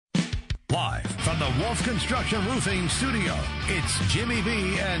Live from the Wolf Construction Roofing Studio, it's Jimmy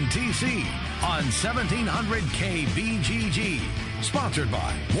B and TC on 1700 KBGG. Sponsored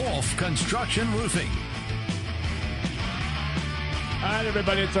by Wolf Construction Roofing. All right,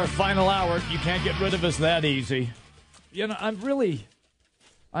 everybody, it's our final hour. You can't get rid of us that easy. You know,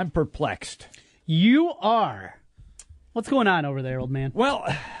 I'm perplexed. You are. What's going on over there, old man? Well,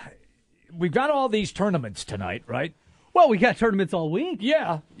 we've got all these tournaments tonight, right? Well, we got tournaments all week.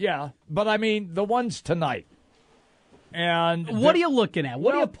 Yeah. But, I mean, the ones tonight. And what are you looking at?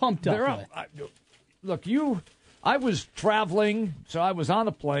 What are you pumped up with? Look, I was traveling, so I was on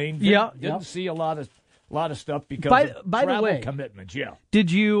a plane. Didn't see a lot of stuff because of travel the way, commitments, yeah.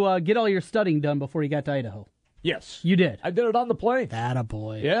 Did you get all your studying done before you got to Idaho? Yes. You did? I did it on the plane.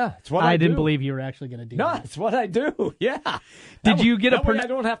 Attaboy. Yeah, it's what I do. didn't believe you were actually going to do that. No, it's what I do, yeah. Did you get that way I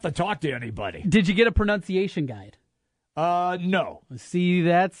don't have to talk to anybody. Did you get a pronunciation guide? No. See,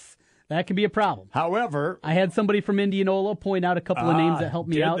 that can be a problem. However, I had somebody from Indianola point out a couple of names that helped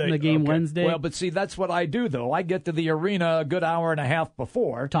me out in the game Wednesday. Well, but see, that's what I do, though. I get to the arena a good hour and a half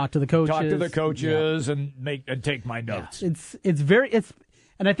before. Talk to the coaches. And take my notes. Yeah.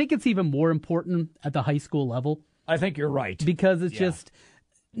 And I think it's even more important at the high school level. I think you're right. Because it's just,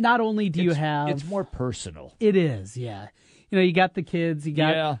 not only do you have... It's more personal. It is, yeah. You know, you got the kids, you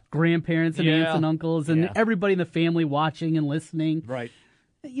got grandparents and aunts and uncles, and everybody in the family watching and listening. Right.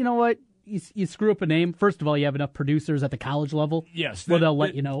 You know what? You screw up a name. First of all, you have enough producers at the college level. Yes. Where they'll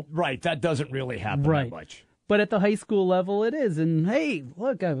let you know. Right. That doesn't really happen that much. But at the high school level, it is. And, hey,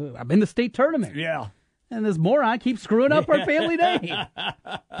 look, I'm in the state tournament. Yeah. And this moron keeps screwing up our family name.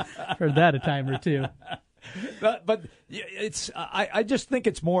 Heard that a time or two. But I just think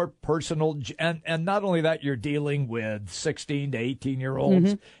it's more personal, and not only that, you're dealing with 16 to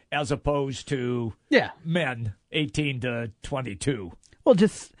 18-year-olds as opposed to men 18 to 22. Well,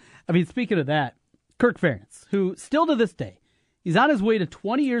 speaking of that, Kirk Ferentz, who still to this day, he's on his way to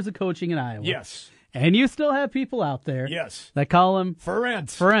 20 years of coaching in Iowa. Yes. And you still have people out there that call him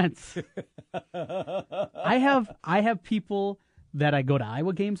Ferentz. I have people that I go to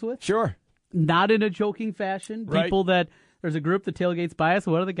Iowa games with. Sure. Not in a joking fashion. Right. People that there's a group that tailgates by us.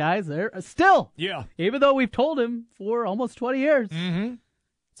 One of the guys there still. Yeah. Even though we've told him for almost 20 years. Mm-hmm.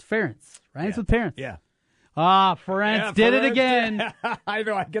 It's Ferentz. Rhymes with parents. Yeah. Ferentz did it again. I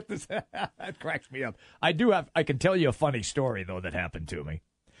know. I get this. That cracks me up. I can tell you a funny story, though, that happened to me.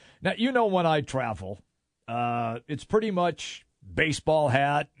 Now, you know, when I travel, it's pretty much baseball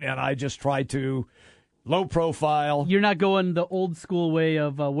hat, and I just try to low profile. You're not going the old school way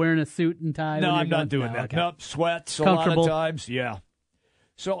of wearing a suit and tie? No, I'm not doing that. Okay. Nope, sweats a lot of times. Yeah.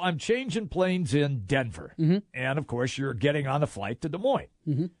 So I'm changing planes in Denver. Mm-hmm. And, of course, you're getting on a flight to Des Moines.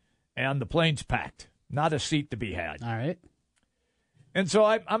 Mm-hmm. And the plane's packed. Not a seat to be had. All right. And so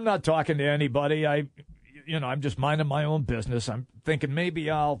I'm not talking to anybody. I'm just minding my own business. I'm thinking maybe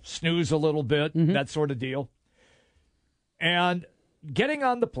I'll snooze a little bit, that sort of deal. And getting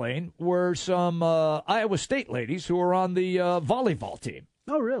on the plane were some Iowa State ladies who were on the volleyball team.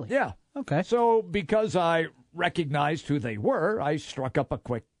 Oh, really? Yeah. Okay. So because I recognized who they were, I struck up a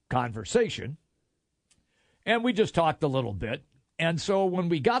quick conversation. And we just talked a little bit. And so when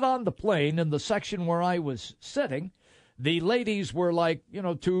we got on the plane in the section where I was sitting, the ladies were like,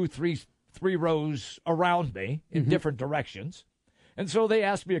 2, 3 rows around me in different directions. And so they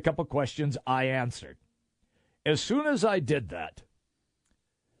asked me a couple questions. I answered. As soon as I did that,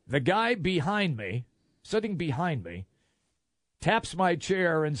 the guy behind me, sitting behind me, taps my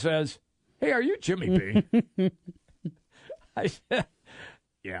chair and says, "Hey, are you Jimmy B?" I said,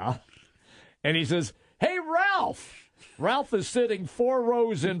 "Yeah." And he says, "Hey, Ralph." Ralph is sitting 4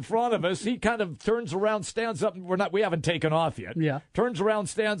 rows in front of us. He kind of turns around, stands up. We haven't taken off yet. Yeah. Turns around,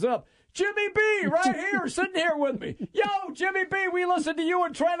 stands up. "Jimmy B, right here, sitting here with me. Yo, Jimmy B, we listen to you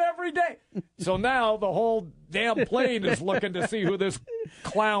and Trent every day." So now the whole damn plane is looking to see who this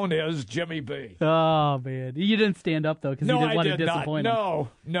clown is, Jimmy B. Oh, man. You didn't stand up, though, because you didn't want to disappoint him.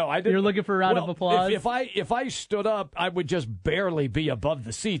 No, I didn't. You're looking for a round of applause? If I stood up, I would just barely be above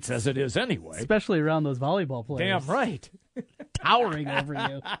the seats as it is anyway. Especially around those volleyball players. Damn right. Towering over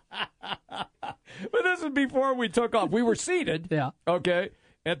you. But this is before we took off. We were seated. Yeah. Okay.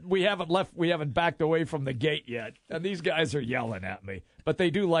 And we haven't backed away from the gate yet. And these guys are yelling at me. But they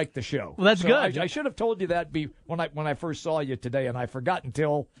do like the show. Well, that's good. I should have told you that when I first saw you today, and I forgot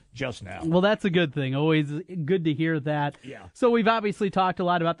until just now. Well, that's a good thing. Always good to hear that. Yeah. So we've obviously talked a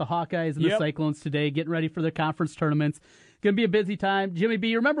lot about the Hawkeyes and the Cyclones today, getting ready for their conference tournaments. Going to be a busy time. Jimmy B,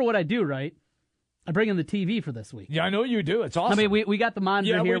 you remember what I do, right? I bring in the TV for this week. Yeah, I know you do. It's awesome. I mean, we got the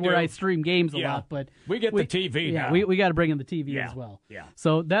monitor here where I stream games a lot, but we get the TV now. We got to bring in the TV as well. Yeah.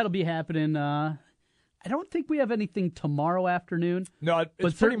 So that'll be happening. I don't think we have anything tomorrow afternoon. No,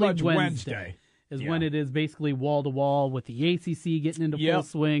 it's pretty much Wednesday. Is when it is basically wall-to-wall with the ACC getting into full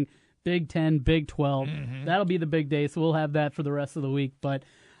swing, Big 10, Big 12. Mm-hmm. That'll be the big day, so we'll have that for the rest of the week. But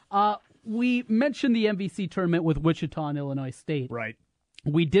we mentioned the MVC tournament with Wichita and Illinois State. Right.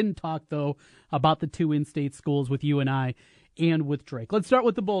 We didn't talk, though, about the two in-state schools with UNI and with Drake. Let's start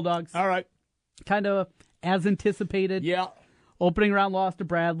with the Bulldogs. All right. Kind of as anticipated. Yeah. Opening round loss to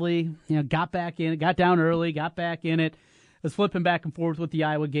Bradley. Got back in it, got down early, got back in it. Was flipping back and forth with the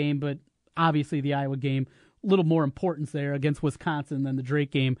Iowa game, but obviously the Iowa game, a little more importance there against Wisconsin than the Drake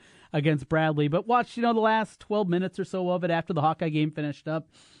game against Bradley. But watch, the last 12 minutes or so of it after the Hawkeye game finished up.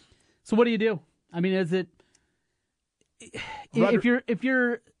 So what do you do? I mean, is it... If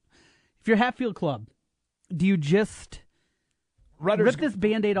you're Hatfield Club, do you just rip this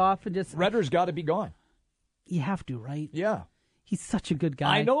Band-Aid off and just... Rutter's got to be gone. You have to, right? Yeah. He's such a good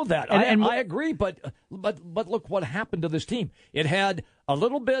guy. I know that. And I agree, but look what happened to this team. It had a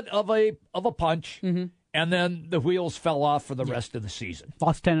little bit of a punch, and then the wheels fell off for the rest of the season.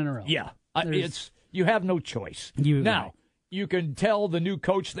 Lost 10 in a row. Yeah. You have no choice. Now, you can tell the new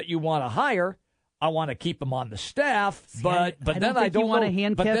coach that you want to hire, I want to keep him on the staff, but then I don't want to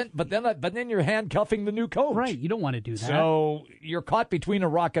handcuff. But then you're handcuffing the new coach, right? You don't want to do that. So you're caught between a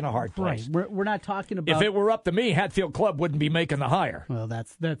rock and a hard place. Right. We're not talking about. If it were up to me, Hatfield Club wouldn't be making the hire. Well,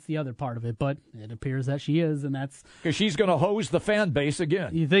 that's the other part of it, but it appears that she is, and that's because she's going to hose the fan base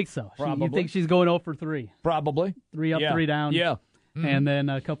again. You think so? Probably. You think she's going 0 for 3? Probably 3 up, 3 down. Yeah. Mm-hmm. And then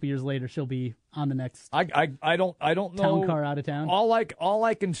a couple years later, she'll be on the next. I don't know. Town car out of town. All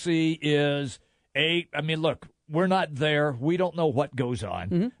I can see is. Look, we're not there. We don't know what goes on.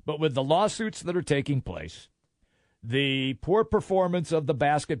 Mm-hmm. But with the lawsuits that are taking place, the poor performance of the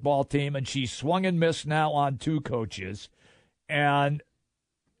basketball team, and she swung and missed now on 2 coaches, and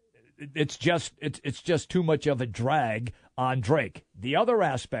it's just too much of a drag on Drake. The other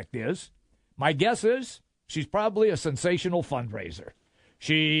aspect is, my guess is, she's probably a sensational fundraiser.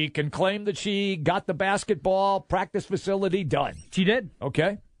 She can claim that she got the basketball practice facility done. She did.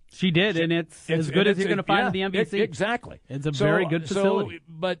 Okay. She did, and it's as good as you're going to find in the MVC. Exactly. It's a very good facility.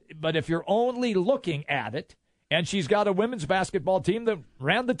 But if you're only looking at it, and she's got a women's basketball team that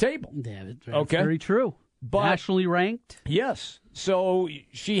ran the table. Yeah, that's very true. But, nationally ranked. Yes. So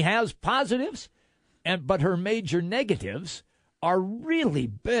she has positives, but her major negatives are really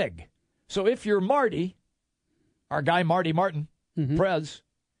big. So if you're Marty, our guy Marty Martin, Prez,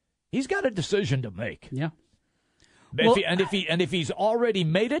 he's got a decision to make. Yeah. If he's already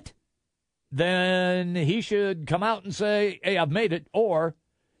made it, then he should come out and say, "Hey, I've made it." Or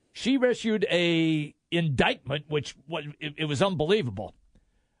she issued a indictment, which it was unbelievable.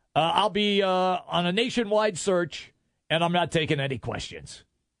 I'll be on a nationwide search, and I'm not taking any questions.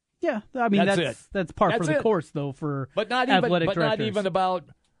 Yeah, I mean that's part of the course, though, for athletic directors. Not even about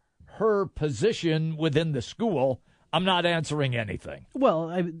her position within the school. I'm not answering anything.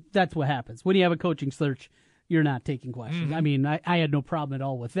 Well, that's what happens when you have a coaching search. You're not taking questions. Mm-hmm. I mean, I had no problem at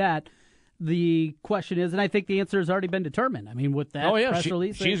all with that. The question is, and I think the answer has already been determined. I mean, with that press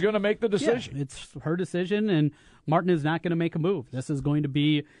release. She's going to make the decision. Yeah, it's her decision, and Martin is not going to make a move. This is going to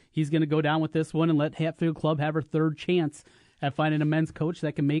be, he's going to go down with this one and let Hatfield Club have her third chance at finding a men's coach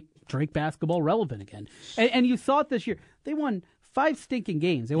that can make Drake basketball relevant again. And you saw it this year. They won 5 stinking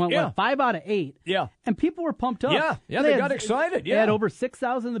games. They won, 5 out of 8. Yeah. And people were pumped up. Yeah, they got excited. They had over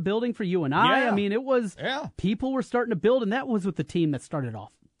 6,000 in the building for UNI. Yeah. I mean, it was, people were starting to build, and that was with the team that started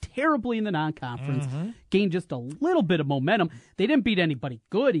off terribly in the non-conference, gained just a little bit of momentum. They didn't beat anybody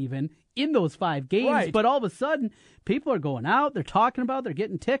good even in those 5 games, but all of a sudden, people are going out, they're talking about, they're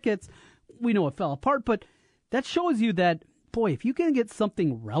getting tickets. We know it fell apart, but that shows you that, boy, if you can get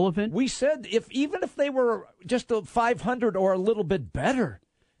something relevant. We said even if they were just a 500 or a little bit better,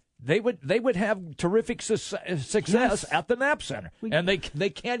 they would have terrific success at the Knapp Center, and they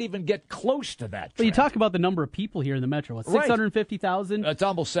can't even get close to that. But you talk about the number of people here in the Metro. It's 650,000. It's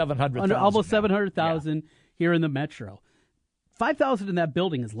almost 700,000. Almost 700,000 here in the Metro. 5,000 in that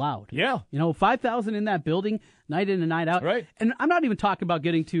building is loud. Yeah. 5,000 in that building, night in and night out. Right. And I'm not even talking about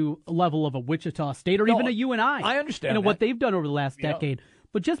getting to a level of a Wichita State or even a UNI. I understand what they've done over the last decade.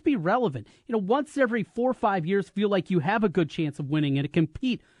 But just be relevant. Once every 4 or 5 years, feel like you have a good chance of winning and to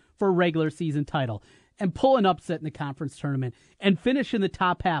compete for a regular season title. and pull an upset in the conference tournament and finish in the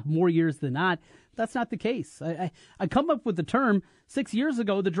top half more years than not. That's not the case. I come up with the term 6 years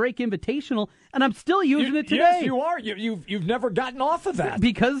ago, the Drake Invitational, and I'm still using it today. Yes, you are. You've never gotten off of that.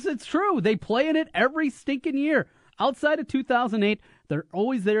 Because it's true. They play in it every stinking year. Outside of 2008, they're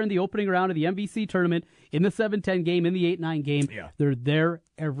always there in the opening round of the MVC tournament, in the 7-10 game, in the 8-9 game. Yeah. They're there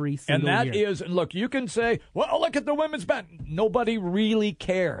every single year. And that is, look, you can say, well, look at the women's band. Nobody really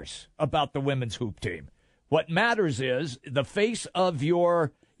cares about the women's hoop team. What matters is the face of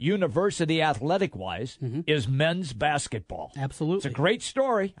your university athletic-wise is men's basketball. Absolutely. It's a great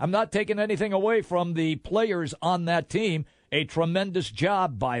story. I'm not taking anything away from the players on that team. A tremendous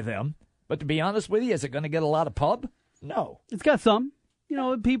job by them. But to be honest with you, is it going to get a lot of pub? No. It's got some. You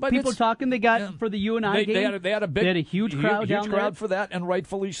know, people are talking. They got for the UNI game. They had a huge crowd down there. Huge crowd for that, and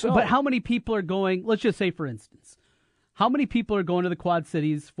rightfully so. But how many people are going? Let's just say, for instance, how many people are going to the Quad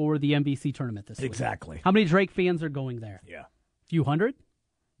Cities for the MVC tournament this week? Exactly. How many Drake fans are going there? Yeah. A few hundred?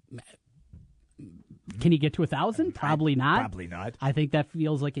 Can you get to 1,000? Probably not. Probably not. I think that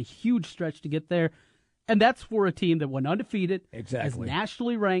feels like a huge stretch to get there. And that's for a team that went undefeated, is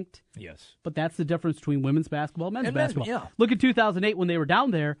nationally ranked. Yes. But that's the difference between women's basketball and men's basketball. Yeah. Look at 2008 when they were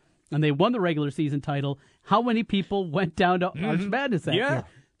down there and they won the regular season title. How many people went down to Arch Madness that year?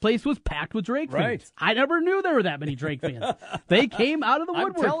 Place was packed with Drake fans. I never knew there were that many Drake fans. They came out of the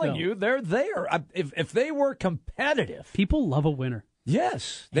woodwork. I'm telling you, they're there. If they were competitive. People love a winner.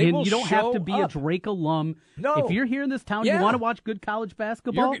 Yes. You don't have to be a Drake alum. No. If you're here in this town, you want to watch good college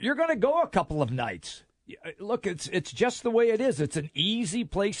basketball. You're going to go a couple of nights. Look, it's just the way it is. It's an easy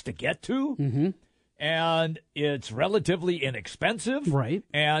place to get to, and it's relatively inexpensive. Right.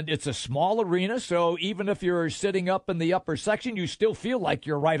 And it's a small arena, so even if you're sitting up in the upper section, you still feel like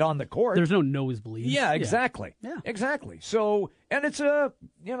you're right on the court. There's no nosebleeds. Yeah, exactly. Yeah. Exactly. So, and it's a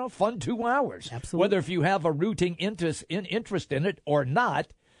fun 2 hours. Absolutely. Whether if you have a rooting interest in it or not,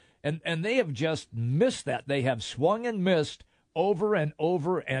 and they have just missed that. They have swung and missed over and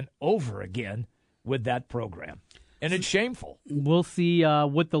over and over again with that program. And it's shameful. We'll see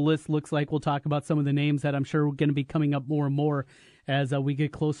what the list looks like. We'll talk about some of the names that I'm sure are going to be coming up more and more as we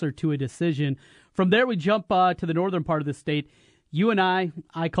get closer to a decision. From there, we jump to the northern part of the state. UNI,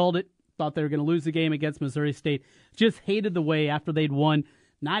 I called it, thought they were going to lose the game against Missouri State. Just hated the way after they'd won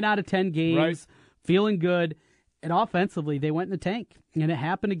 9 out of 10 games, feeling good. And offensively, they went in the tank. And it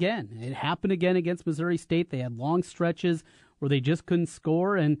happened again. It happened again against Missouri State. They had long stretches where they just couldn't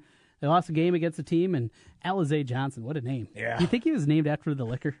score, and they lost a game against a team, and Alizé Johnson, what a name. Yeah. Do you think he was named after the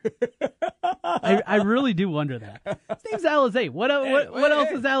liquor? I really do wonder that. His name's Alizé. What else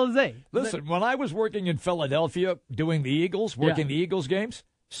is Alizé? Listen, when I was working in Philadelphia doing the Eagles, the Eagles games,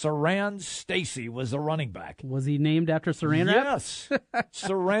 Saran Stacy was the running back. Was he named after Saran Wrap? Yes.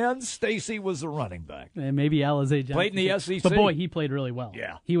 Saran Stacy was the running back. And maybe Alizé Johnson. Played in the SEC. But, boy, he played really well.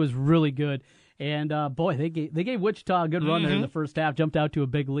 Yeah. He was really good. And, boy, they gave Wichita a good run there in the first half, jumped out to a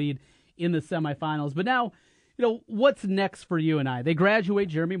big lead in the semifinals. But now, what's next for UNI? They graduate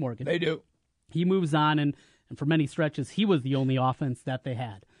Jeremy Morgan. They do. He moves on, and for many stretches, he was the only offense that they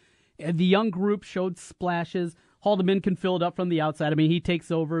had. And the young group showed splashes. Haldeman can fill it up from the outside. I mean, he takes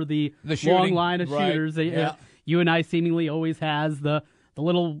over the long line of shooters. Yeah. UNI seemingly always has the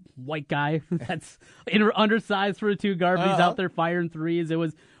little white guy that's undersized for a two-guard. He's out there firing threes. It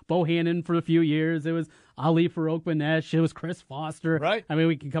was Bohannon for a few years. It was Ali Farouk-Banesh. It was Chris Foster. Right. I mean,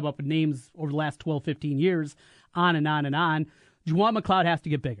 we can come up with names over the last 12, 15 years, on and on and on. Juwan McLeod has to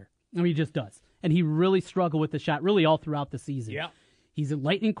get bigger. I mean, he just does. And he really struggled with the shot really all throughout the season. Yeah. He's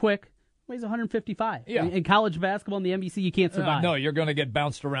lightning quick. Weighs 155. Yeah. In college basketball in the NBC, you can't survive. No, you're going to get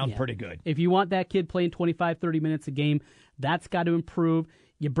bounced around pretty good. If you want that kid playing 25, 30 minutes a game, that's got to improve.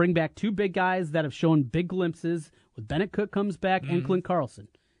 You bring back two big guys that have shown big glimpses. With Bennett Cook comes back and Clint Carlson.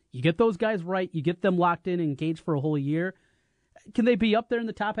 You get those guys right. You get them locked in and engaged for a whole year. Can they be up there in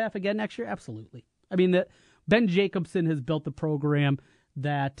the top half again next year? Absolutely. I mean, Ben Jacobson has built the program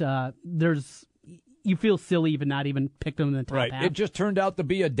that you feel silly even not even picked them in the top half. It just turned out to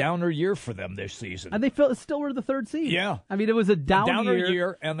be a downer year for them this season. And they still were the third seed. Yeah. I mean, it was a downer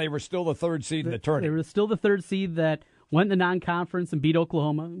year, and they were still the third seed in the tournament. They were still the third seed that went in the non-conference and beat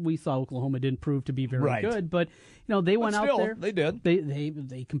Oklahoma. We saw Oklahoma didn't prove to be very good, but they went out there. They did.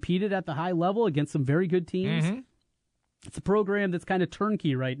 They competed at the high level against some very good teams. Mm-hmm. It's a program that's kind of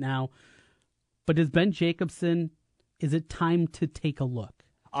turnkey right now. But is Ben Jacobson, is it time to take a look?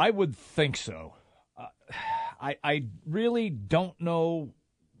 I would think so. I really don't know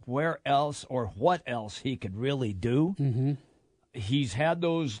where else or what else he could really do. Mm-hmm. He's had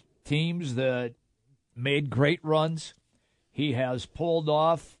those teams that made great runs. He has pulled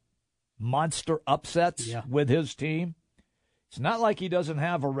off monster upsets with his team, it's not like he doesn't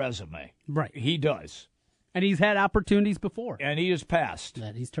have a resume. Right. He does. And he's had opportunities before. And he has passed.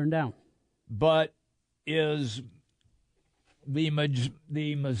 That he's turned down. But is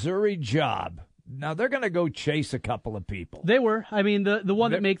the Missouri job, now they're going to go chase a couple of people. They were. I mean, the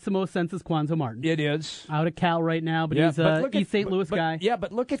one that makes the most sense is Quanzo Martin. It is. Out at Cal right now, but he's an East St. Louis guy. Yeah,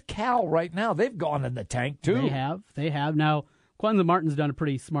 but look at Cal right now. They've gone in the tank, too. They have. Now, Quanzo Martin's done a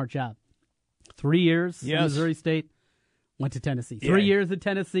pretty smart job. 3 years in Missouri State. Went to Tennessee. 3 years at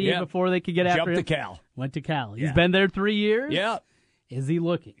Tennessee before they could get after him. Jumped to Cal. Went to Cal. He's been there 3 years. Yeah. Is he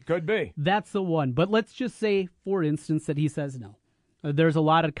looking? Could be. That's the one. But let's just say, for instance, that he says no. There's a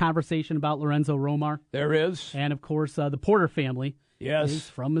lot of conversation about Lorenzo Romar. There is. And, of course, the Porter family is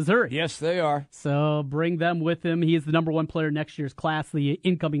from Missouri. Yes, they are. So bring them with him. He is the number one player in next year's class, the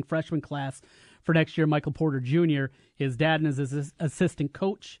incoming freshman class for next year, Michael Porter Jr. His dad is his assistant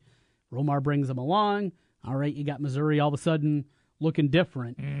coach. Romar brings him along. All right, you got Missouri all of a sudden looking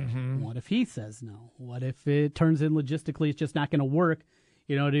different. Mm-hmm. What if he says no? What if it turns in logistically it's just not going to work,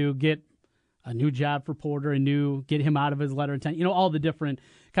 to get a new job for Porter, get him out of his letter of intent, all the different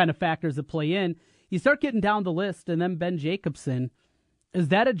kind of factors that play in. You start getting down the list, and then Ben Jacobson, is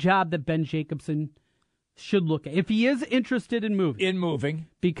that a job that Ben Jacobson should look at? If he is interested in moving.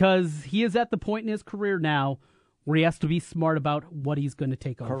 Because he is at the point in his career now where he has to be smart about what he's going to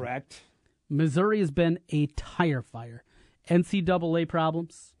take over. Correct. Missouri has been a tire fire. NCAA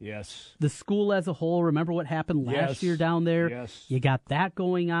problems. Yes. The school as a whole, remember what happened last year down there? Yes. You got that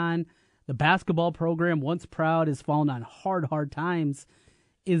going on. The basketball program, once proud, has fallen on hard times.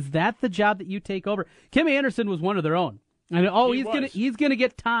 Is that the job that you take over? Kim Anderson was one of their own. And he's gonna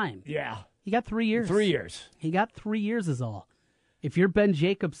get time. Yeah. He got 3 years. 3 years. He got 3 years is all. If you're Ben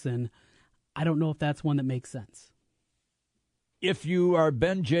Jacobson, I don't know if that's one that makes sense. If you are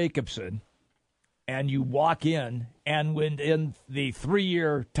Ben Jacobson and you walk in and within the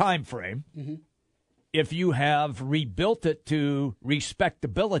 3-year time frame, if you have rebuilt it to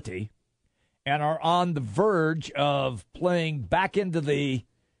respectability and are on the verge of playing back into the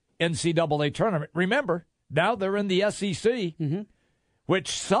NCAA tournament, remember, now they're in the SEC, which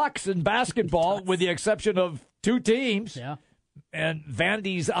sucks in basketball with the exception of 2 teams. Yeah. And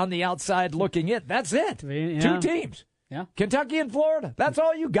Vandy's on the outside looking in. That's it. Yeah. 2 teams. Yeah. Kentucky and Florida. That's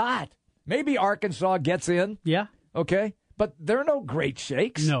all you got. Maybe Arkansas gets in. Yeah. Okay. But they're no great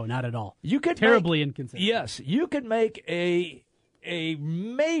shakes. No, not at all. You could terribly inconsistent. Yes. You could make a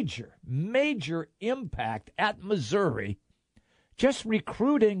major impact at Missouri just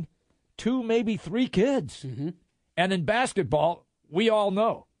recruiting 2, maybe 3 kids. And in basketball, we all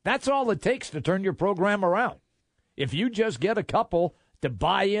know that's all it takes to turn your program around. If you just get a couple to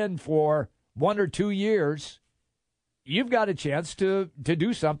buy in for 1 or 2 years, you've got a chance to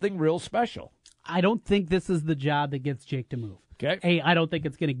do something real special. I don't think this is the job that gets Jake to move. Okay. I don't think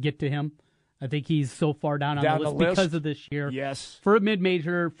it's going to get to him. I think he's so far down on the list because of this year. Yes. For a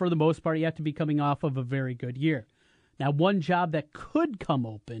mid-major, for the most part, you have to be coming off of a very good year. Now, one job that could come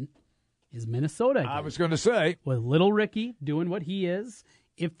open is Minnesota again. I was going to say. With Little Ricky doing what he is.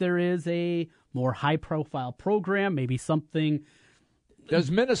 If there is a more high-profile program, maybe something.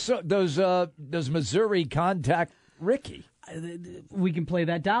 Does Missouri contact Ricky? We can play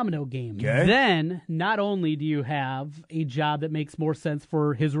that domino game. Okay. Then, not only do you have a job that makes more sense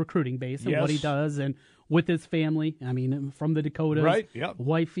for his recruiting base and what he does and with his family, I mean, from the Dakotas, right? Yep.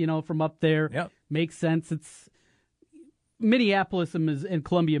 Wife, from up there, makes sense. It's Minneapolis and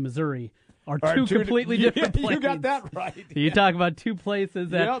Columbia, Missouri are two completely different places. You got that right. You talk about 2 places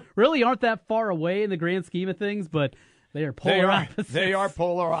that really aren't that far away in the grand scheme of things, but they are polar opposites. They are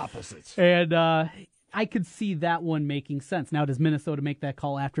polar opposites. And I could see that one making sense. Now, does Minnesota make that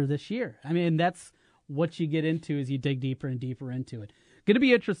call after this year? I mean, that's what you get into as you dig deeper and deeper into it. Going to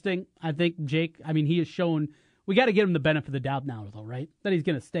be interesting. I think Jake, he has shown, we got to give him the benefit of the doubt now, though, right? That he's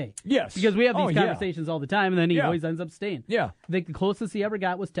going to stay. Yes. Because we have these conversations all the time, and then he always ends up staying. Yeah. I think the closest he ever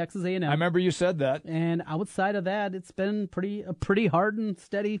got was Texas A&M. I remember you said that. And outside of that, it's been pretty hard and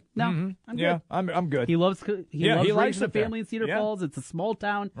steady. No, I'm good. Yeah, I'm good. He loves raising a family in Cedar Yeah. Falls. It's a small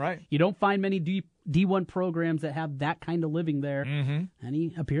town. Right. You don't find many D1 programs that have that kind of living there, and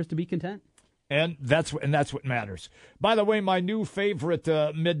he appears to be content. And that's what matters. By the way, my new favorite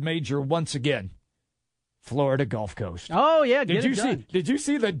mid-major once again, Florida Gulf Coast. Oh yeah, Did you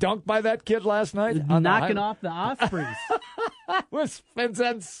see the dunk by that kid last night? Knocking off the Ospreys. It was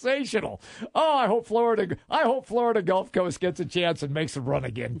sensational. Oh, I hope Florida Gulf Coast gets a chance and makes a run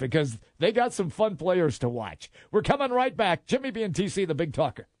again because they got some fun players to watch. We're coming right back. Jimmy B and TC, the Big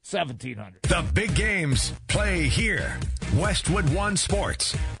Talker, 1700. The big games play here. Westwood One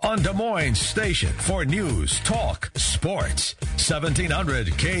Sports on Des Moines Station for news, talk, sports. 1700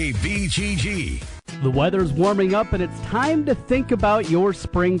 KBGG. The weather's warming up and it's time to think about your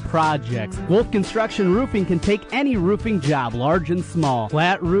spring projects. Wolf Construction Roofing can take any roofing job, large and small.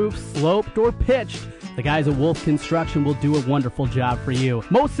 Flat roofs, sloped, or pitched. The guys at Wolf Construction will do a wonderful job for you.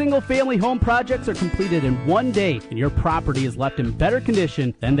 Most single-family home projects are completed in one day, and your property is left in better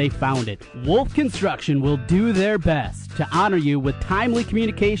condition than they found it. Wolf Construction will do their best to honor you with timely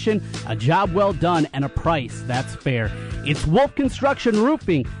communication, a job well done, and a price that's fair. It's Wolf Construction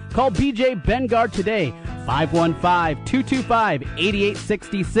Roofing. Call BJ Bengard today,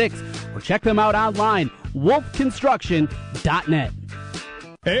 515-225-8866, or check them out online, wolfconstruction.net.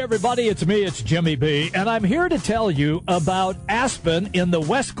 Hey everybody, it's me, it's Jimmy B, and I'm here to tell you about Aspen in the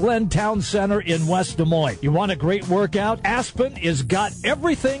West Glen Town Center in West Des Moines. You want a great workout? Aspen has got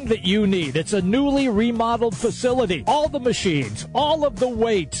everything that you need. It's a newly remodeled facility. All the machines, all of the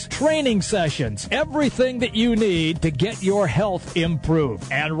weights, training sessions, everything that you need to get your health improved.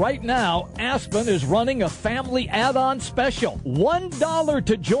 And right now, Aspen is running a family add-on special. $1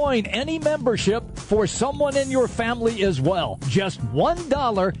 to join any membership for someone in your family as well. Just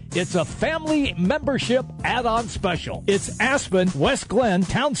 $1. It's a family membership add-on special. It's Aspen, West Glen,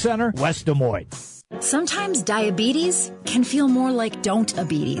 Town Center, West Des Moines. Sometimes diabetes can feel more like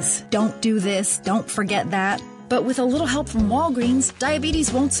don't-abetes. Don't do this, don't forget that. But with a little help from Walgreens,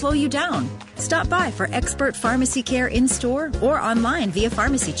 diabetes won't slow you down. Stop by for expert pharmacy care in-store or online via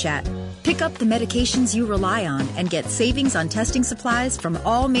pharmacy chat. Pick up the medications you rely on and get savings on testing supplies from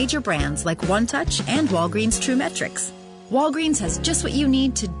all major brands like OneTouch and Walgreens TrueMetrics. Walgreens has just what you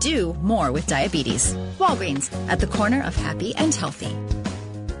need to do more with diabetes. Walgreens, at the corner of happy and healthy.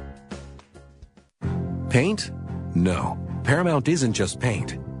 Paint? No. Paramount isn't just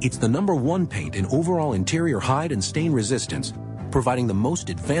paint. It's the #1 paint in overall interior hide and stain resistance, providing the most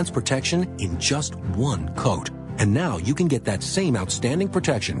advanced protection in just one coat. And now you can get that same outstanding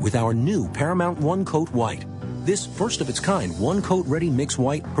protection with our new Paramount One Coat White. This first-of-its-kind one-coat ready mix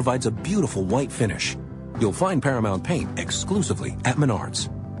white provides a beautiful white finish. You'll find Paramount Paint exclusively at Menards.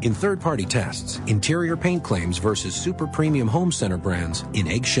 In third-party tests, interior paint claims versus super premium home center brands in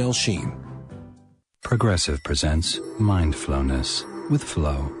eggshell sheen. Progressive presents Mindflowness with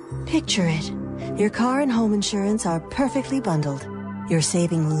Flo. Picture it. Your car and home insurance are perfectly bundled. You're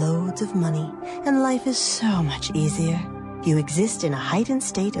saving loads of money, and life is so much easier. You exist in a heightened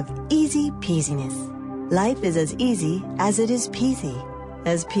state of easy peasiness. Life is as easy as it is peasy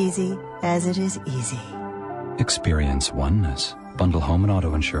as it is easy. Experience oneness. Bundle home and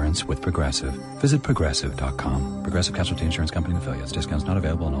auto insurance with Progressive. Visit Progressive.com. Progressive Casualty Insurance Company and Affiliates. Discounts not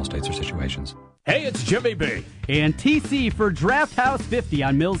available in all states or situations. Hey, it's Jimmy B. And TC for Draft House 50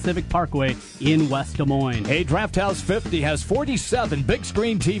 on Mills Civic Parkway in West Des Moines. Hey, Draft House 50 has 47 big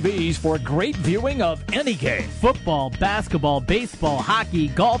screen TVs for great viewing of any game. Football, basketball, baseball, hockey,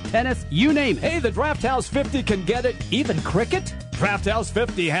 golf, tennis, you name it. Hey, the Draft House 50 can get it, even cricket. Draft House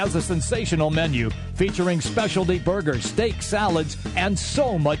 50 has a sensational menu featuring specialty burgers, steak, salads, and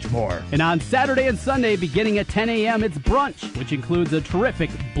so much more. And on Saturday and Sunday, beginning at 10 a.m., it's brunch, which includes a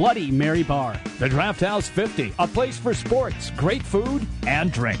terrific Bloody Mary bar. The Draft House 50, a place for sports, great food,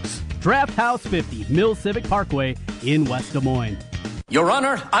 and drinks. Draft House 50, Mills Civic Parkway in West Des Moines. Your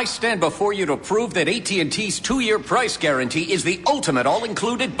Honor, I stand before you to prove that AT&T's 2-year price guarantee is the ultimate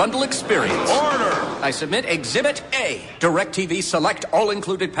all-included bundle experience. Order! I submit Exhibit A, DirecTV Select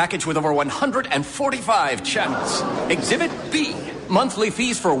all-included package with over 145 channels. Exhibit B, monthly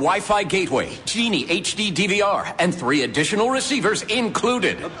fees for Wi-Fi gateway, Genie HD DVR, and 3 additional receivers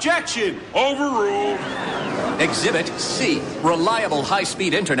included. Objection! Overruled. Exhibit C, reliable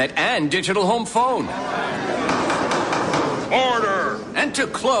high-speed internet and digital home phone. Order! And to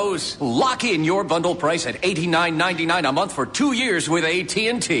close, lock in your bundle price at $89.99 a month for 2 years with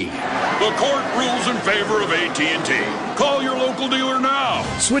AT&T. The court rules in favor of AT&T. Call your local dealer now.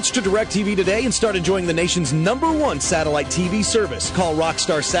 Switch to DirecTV today and start enjoying the nation's #1 satellite TV service. Call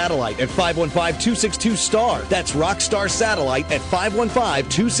Rockstar Satellite at 515-262-STAR. That's Rockstar Satellite at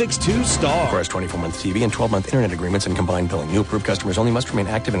 515-262-STAR. Requires 24-month TV and 12-month internet agreements and combined billing. New approved customers only must remain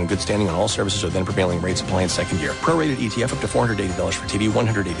active and in good standing on all services or then prevailing rates apply in second year. Prorated ETF up to $480 for TV,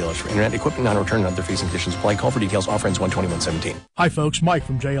 $180 for internet, equipment non-return, and other fees and conditions apply. Call for details. Offer ends 1/21/17. Hi folks, Mike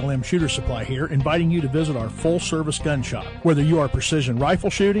from JLM Shooter Supply here, inviting you to visit our full-service gun Shop. Whether you are precision rifle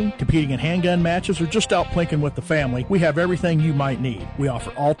shooting, competing in handgun matches, or just out plinking with the family, we have everything you might need. We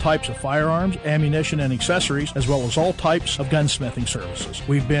offer all types of firearms, ammunition, and accessories, as well as all types of gunsmithing services.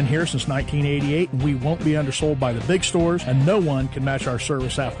 We've been here since 1988, and we won't be undersold by the big stores, and no one can match our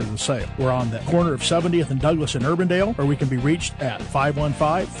service after the sale. We're on the corner of 70th and Douglas in Urbandale, or we can be reached at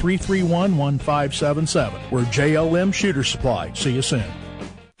 515-331-1577. We're JLM Shooter Supply. See you soon.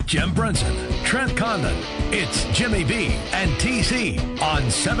 Jim Brenson, Trent Condon. It's Jimmy B and TC on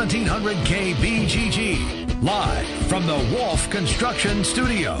 1700 KBGG. Live from the Wolf Construction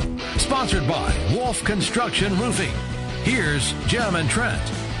Studio. Sponsored by Wolf Construction Roofing. Here's Jim and Trent.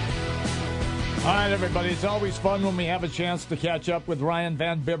 All right, everybody. It's always fun when we have a chance to catch up with Ryan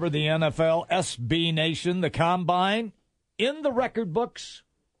Van Bibber, the NFL, SB Nation, the Combine, in the record books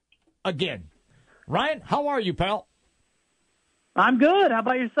again. Ryan, how are you, pal? I'm good. How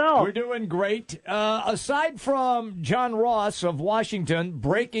about yourself? We're doing great. Aside from John Ross of Washington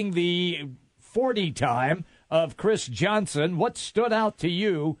breaking the 40 time of Chris Johnson, what stood out to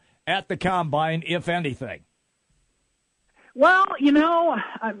you at the Combine, if anything? Well,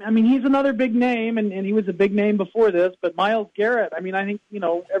 I mean, he's another big name, and he was a big name before this, but Myles Garrett, I mean, I think,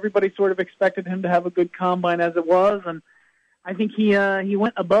 everybody sort of expected him to have a good Combine as it was, and I think he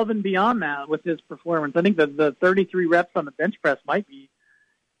went above and beyond that with his performance. I think the 33 reps on the bench press might be,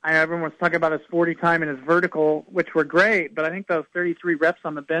 everyone was talking about his 40 time and his vertical, which were great, but I think those 33 reps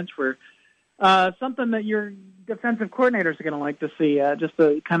on the bench were something that your defensive coordinators are going to like to see, just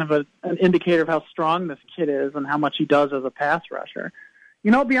a kind of an indicator of how strong this kid is and how much he does as a pass rusher.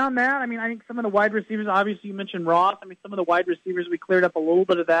 Beyond that, I mean, I think some of the wide receivers, obviously you mentioned Ross. I mean, some of the wide receivers, we cleared up a little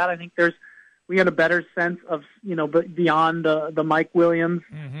bit of that. I think we had a better sense of, beyond the Mike Williams,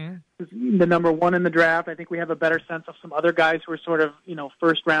 the number one in the draft. I think we have a better sense of some other guys who are sort of,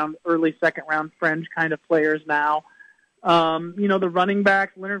 first round, early second round fringe kind of players now. The running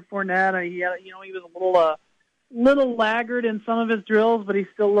backs, Leonard Fournette, he was a little laggard in some of his drills, but he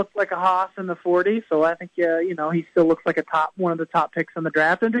still looked like a hoss in the 40. So I think, he still looks like one of the top picks in the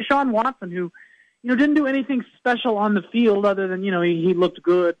draft. And Deshaun Watson, who, didn't do anything special on the field other than, he looked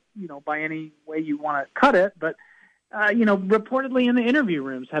good, by any way you want to cut it. But, reportedly in the interview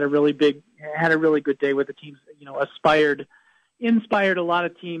rooms had a really good day with the teams, inspired a lot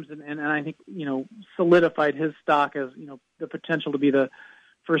of teams and I think, solidified his stock as, the potential to be the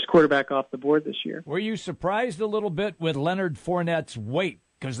first quarterback off the board this year. Were you surprised a little bit with Leonard Fournette's weight?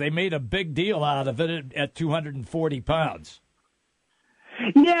 Because they made a big deal out of it at 240 pounds.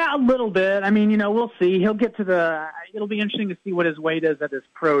 Yeah, a little bit. I mean, we'll see. It'll be interesting to see what his weight is at his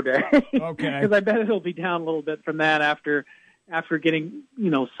pro day. Okay. Because I bet it'll be down a little bit from that after getting,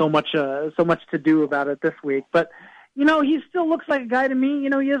 so much to do about it this week. But, he still looks like a guy to me,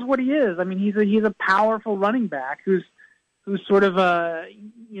 he is what he is. I mean, he's a powerful running back who's sort of,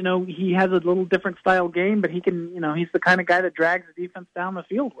 he has a little different style game, but he can, he's the kind of guy that drags the defense down the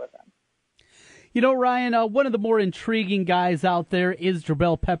field with him. Ryan, one of the more intriguing guys out there is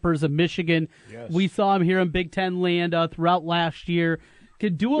Jabril Peppers of Michigan. Yes. We saw him here in Big Ten land throughout last year.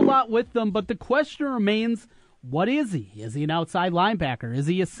 Could do a lot with them, but the question remains, what is he? Is he an outside linebacker? Is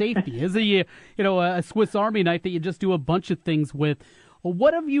he a safety? Is he, a Swiss Army knife that you just do a bunch of things with? Well,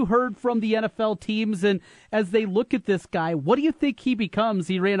 what have you heard from the NFL teams, and as they look at this guy, what do you think he becomes?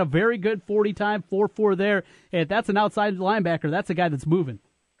 He ran a very good 40 time, 4.4 there. If that's an outside linebacker, that's a guy that's moving.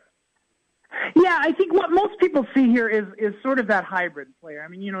 Yeah, I think what most people see here is sort of that hybrid player. I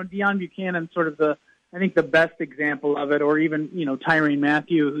mean, Deion Buchanan, sort of the best example of it, or even, Tyrann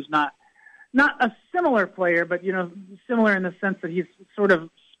Mathieu, who's not a similar player, but, similar in the sense that he's sort of,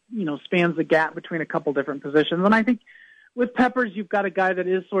 spans the gap between a couple different positions. And I think with Peppers, you've got a guy that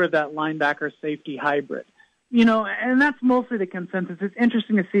is sort of that linebacker safety hybrid, and that's mostly the consensus. It's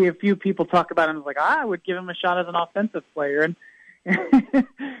interesting to see a few people talk about him as like, I would give him a shot as an offensive player. And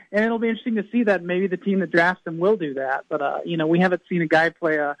it'll be interesting to see that maybe the team that drafts him will do that. But, we haven't seen a guy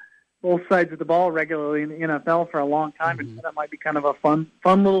play both sides of the ball regularly in the NFL for a long time, and that might be kind of a fun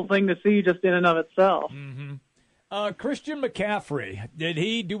little thing to see just in and of itself. Mm-hmm. Christian McCaffrey, did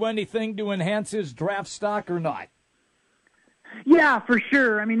he do anything to enhance his draft stock or not? Yeah, for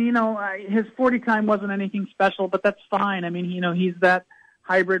sure. I mean, his 40 time wasn't anything special, but that's fine. I mean, he's that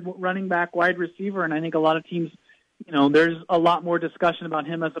hybrid running back wide receiver, and I think a lot of teams, there's a lot more discussion about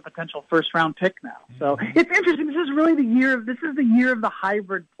him as a potential first-round pick now. So it's interesting. This is the year of the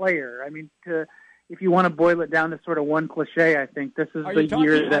hybrid player. I mean, if you want to boil it down to sort of one cliche, I think this is the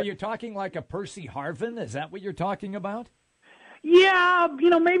year that... Are you talking like a Percy Harvin? Is that what you're talking about? Yeah,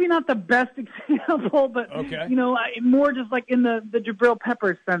 maybe not the best example, but, okay. More just like in the Jabril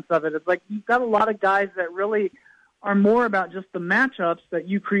Peppers sense of it. It's like you've got a lot of guys that really are more about just the matchups that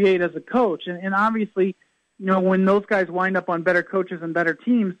you create as a coach. And obviously, when those guys wind up on better coaches and better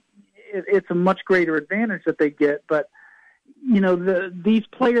teams, it's a much greater advantage that they get. But, these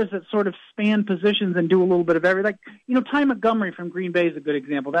players that sort of span positions and do a little bit of everything, Ty Montgomery from Green Bay is a good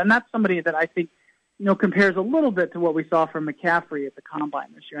example. And that's somebody that I think, compares a little bit to what we saw from McCaffrey at the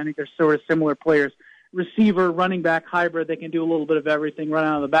Combine this year. I think they're sort of similar players. Receiver, running back, hybrid, they can do a little bit of everything, run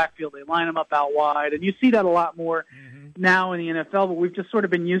out of the backfield. They line them up out wide. And you see that a lot more now in the NFL, but we've just sort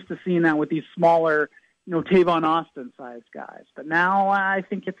of been used to seeing that with these smaller, Tavon Austin-sized guys. But now I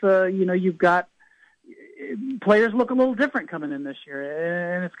think it's you've got players look a little different coming in this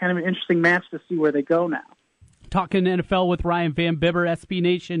year, and it's kind of an interesting match to see where they go now. Talking NFL with Ryan Van Bibber, SB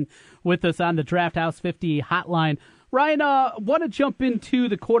Nation, with us on the Draft House 50 hotline. Ryan, want to jump into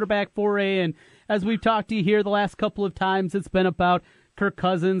the quarterback foray, and as we've talked to you here the last couple of times, it's been about Kirk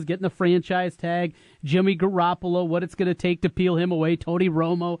Cousins getting the franchise tag, Jimmy Garoppolo, what it's going to take to peel him away, Tony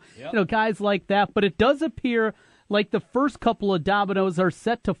Romo, guys like that. But it does appear like the first couple of dominoes are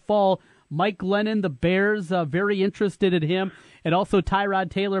set to fall. Mike Glennon, the Bears, very interested in him, and also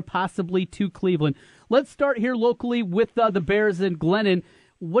Tyrod Taylor possibly to Cleveland. Let's start here locally with the Bears and Glennon.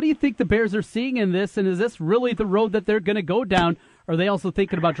 What do you think the Bears are seeing in this, and is this really the road that they're going to go down? Or are they also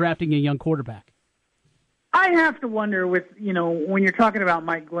thinking about drafting a young quarterback? I have to wonder with, when you're talking about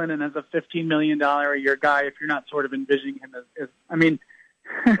Mike Glennon as a $15 million a year guy, if you're not sort of envisioning him as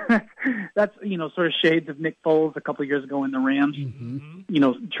that's, sort of shades of Nick Foles a couple of years ago in the Rams,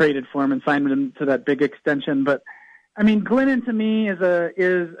 traded for him and signed him to that big extension. But, Glennon to me is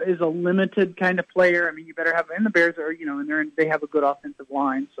a limited kind of player. You better have, and the Bears are, and they have a good offensive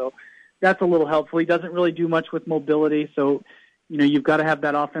line. So that's a little helpful. He doesn't really do much with mobility. So, you've got to have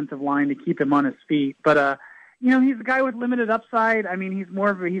that offensive line to keep him on his feet. But, he's a guy with limited upside.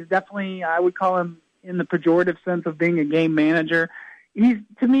 He's definitely, I would call him in the pejorative sense of being a game manager.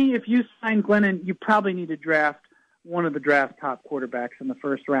 To me, if you sign Glennon, you probably need to draft one of the draft top quarterbacks in the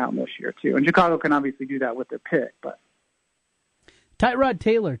first round this year, too. And Chicago can obviously do that with their pick. But Tyrod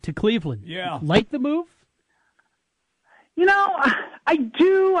Taylor to Cleveland. Yeah. Like the move? I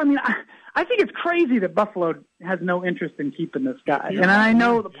do. I think it's crazy that Buffalo has no interest in keeping this guy. And I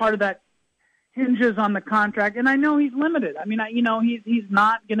know that part of that hinges on the contract. And I know he's limited. He's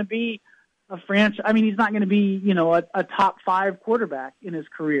not going to be a franchise. He's not going to be, a top 5 quarterback in his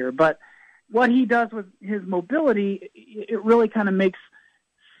career. But what he does with his mobility, it really kind of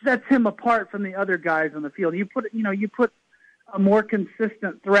sets him apart from the other guys on the field. You put a more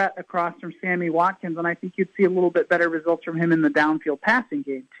consistent threat across from Sammy Watkins, and I think you'd see a little bit better results from him in the downfield passing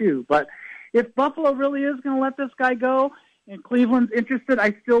game too. But if Buffalo really is going to let this guy go and Cleveland's interested,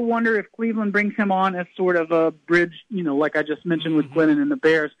 I still wonder if Cleveland brings him on as sort of a bridge, like I just mentioned with Glennon and the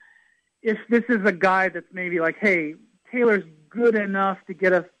Bears. If this is a guy that's maybe like, hey, Taylor's good enough to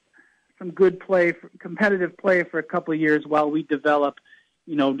get us some good play, competitive play for a couple of years while we develop,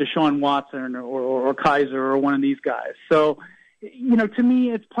 Deshaun Watson or Kaiser or one of these guys. So, to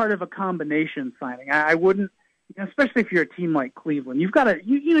me, it's part of a combination signing. I wouldn't, especially if you're a team like Cleveland, you've got to,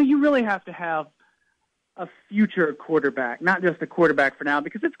 you really have to have a future quarterback, not just a quarterback for now,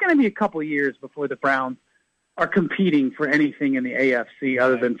 because it's going to be a couple of years before the Browns are competing for anything in the AFC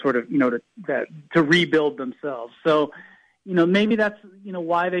other than sort of, to rebuild themselves. So, maybe that's,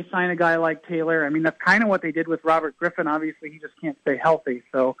 why they sign a guy like Taylor. That's kind of what they did with Robert Griffin. Obviously, he just can't stay healthy.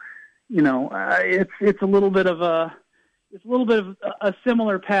 So, it's a little bit of a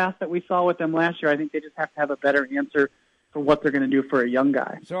similar path that we saw with them last year. I think they just have to have a better answer for what they're going to do for a young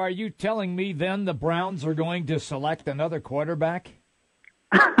guy. So are you telling me then the Browns are going to select another quarterback?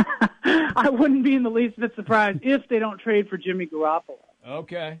 I wouldn't be in the least bit surprised if they don't trade for Jimmy Garoppolo.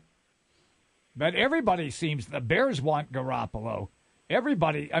 Okay. But everybody seems, the Bears want Garoppolo.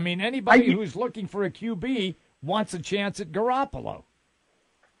 Everybody, anybody who's looking for a QB wants a chance at Garoppolo.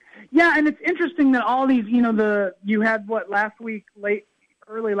 Yeah, and it's interesting that all these, you had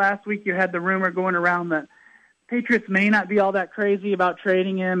early last week, you had the rumor going around that Patriots may not be all that crazy about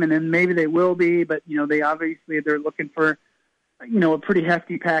trading him, and then maybe they will be, but, they're looking for, a pretty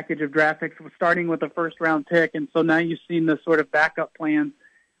hefty package of draft picks, starting with a first-round pick, and so now you've seen the sort of backup plans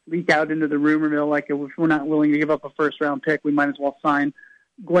leak out into the rumor mill, like if we're not willing to give up a first-round pick, we might as well sign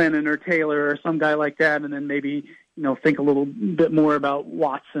Glennon or Taylor or some guy like that, and then maybe, think a little bit more about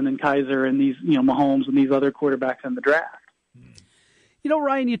Watson and Kaiser and these, Mahomes and these other quarterbacks in the draft.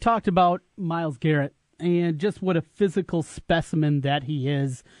 Ryan, you talked about Myles Garrett and just what a physical specimen that he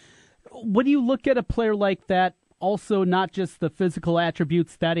is. When you look at a player like that, also not just the physical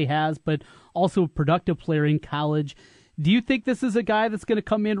attributes that he has, but also a productive player in college, Do you think this is a guy that's going to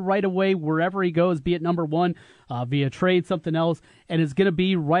come in right away wherever he goes, be it number one, via trade, something else, and is going to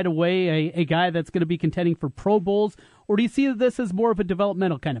be right away a guy that's going to be contending for Pro Bowls? Or do you see this as more of a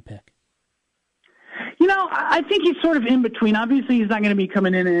developmental kind of pick? I think he's sort of in between. Obviously, he's not going to be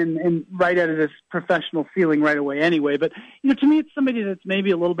coming in and right out of this professional ceiling right away anyway. But, to me, it's somebody that's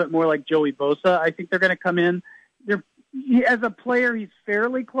maybe a little bit more like Joey Bosa. I think they're going to come in. As a player, he's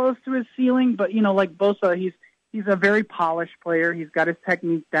fairly close to his ceiling. But, like Bosa, he's a very polished player. He's got his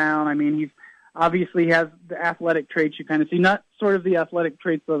technique down. I mean, he's obviously has the athletic traits you kind of see. Not sort of the athletic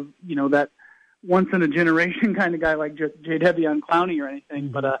traits of, that once-in-a-generation kind of guy like Jadeveon Clowney or anything.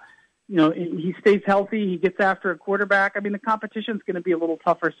 But, he stays healthy. He gets after a quarterback. I mean, the competition's going to be a little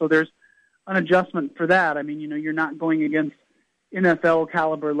tougher, so there's an adjustment for that. I mean, you're not going against NFL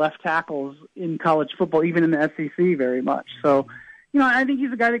caliber left tackles in college football, even in the SEC very much. So, I think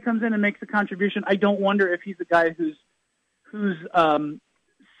he's a guy that comes in and makes a contribution. I don't wonder if he's a guy whose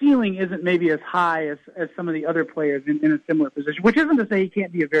ceiling isn't maybe as high as some of the other players in a similar position, which isn't to say he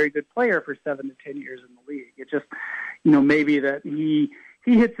can't be a very good player for 7 to 10 years in the league. It's just, maybe that he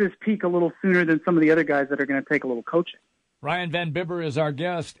hits his peak a little sooner than some of the other guys that are going to take a little coaching. Ryan Van Bibber is our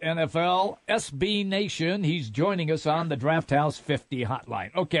guest, NFL SB Nation. He's joining us on the Draft House 50 hotline.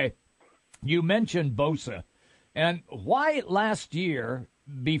 Okay, you mentioned Bosa. And why last year,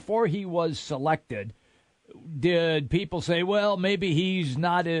 before he was selected, did people say, well, maybe he's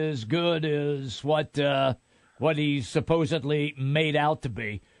not as good as what he's supposedly made out to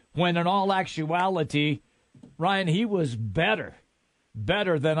be, when in all actuality, Ryan, he was better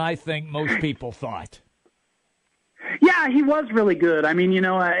than I think most people thought. Yeah, he was really good. I mean,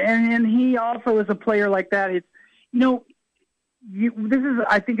 and he also is a player like that. It's, this is,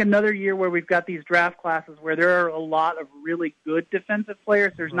 I think, another year where we've got these draft classes where there are a lot of really good defensive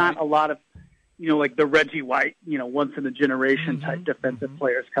players. There's not a lot of, like the Reggie White, once-in-a-generation type defensive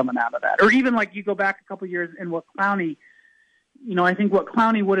players coming out of that. Or even like you go back a couple years and what Clowney, I think what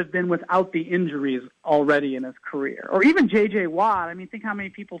Clowney would have been without the injuries already in his career. Or even J.J. Watt. I mean, think how many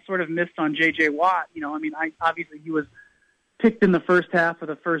people sort of missed on J.J. Watt. Obviously he was picked in the first half of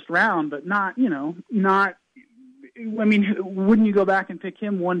the first round, but not, wouldn't you go back and pick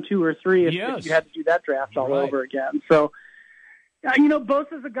him 1, 2, or 3 if you had to do that draft all over again? So,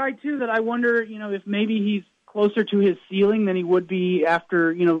 Bosa's a guy, too, that I wonder, if maybe he's closer to his ceiling than he would be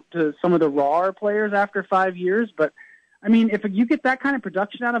after, to some of the rawer players after 5 years. But, I mean, if you get that kind of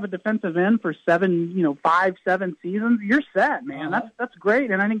production out of a defensive end for 5, 7 seasons, you're set, man. That's great.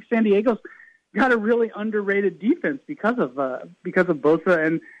 And I think San Diego's got a really underrated defense because of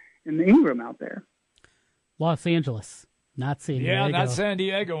Bosa and Ingram out there. Los Angeles, not San Diego. Yeah, not San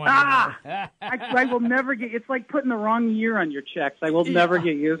Diego. I will never get. It's like putting the wrong year on your checks. I will never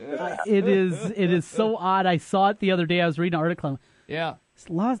get used to that. It is so odd. I saw it the other day. I was reading an article. Yeah. That's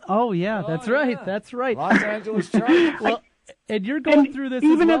right. Yeah. That's right. Los Angeles Chargers. Well, and you're going through this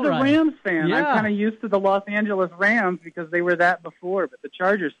even as well, as a Ryan. Rams fan. I'm kind of used to the Los Angeles Rams because they were that before, but the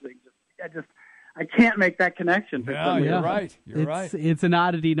Chargers thing, I can't make that connection. You're right. You're right. It's an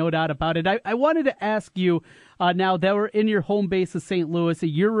oddity, no doubt about it. I wanted to ask you, now that we're in your home base of St. Louis, a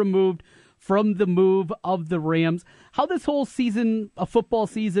year removed from the move of the Rams, how this whole season, a football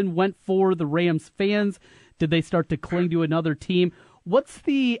season, went for the Rams fans. Did they start to cling to another team? What's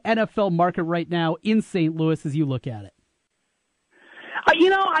the NFL market right now in St. Louis as you look at it?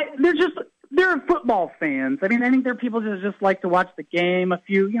 They're football fans. I mean, I think they're people that just like to watch the game. A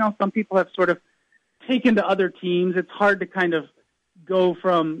few, some people have sort of taken to other teams. It's hard to kind of go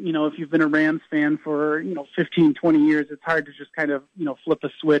from, if you've been a Rams fan for, 15, 20 years, it's hard to just kind of, flip a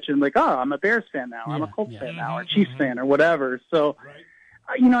switch and like, oh, I'm a Bears fan now. I'm a Colts fan now, or Chiefs fan or whatever. So,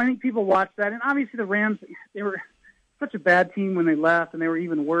 I think people watch that. And obviously the Rams, they were such a bad team when they left, and they were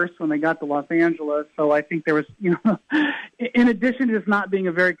even worse when they got to Los Angeles. So I think there was, in addition to just not being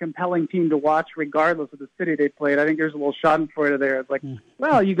a very compelling team to watch, regardless of the city they played, I think there's a little schadenfreude there. It's like,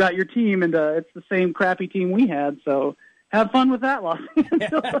 well, you got your team, and it's the same crappy team we had, so have fun with that, Los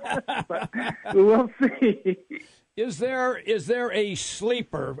Angeles. But we'll see. Is there a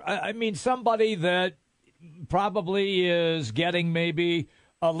sleeper? I mean, somebody that probably is getting maybe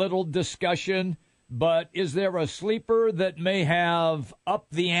a little discussion, but is there a sleeper that may have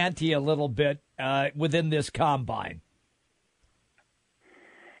upped the ante a little bit within this combine?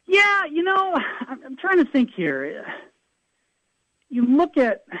 Yeah, I'm trying to think here. You look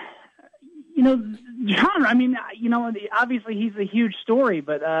at, John, I mean, obviously he's a huge story,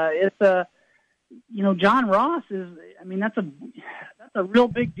 but it's John Ross is, I mean, that's a real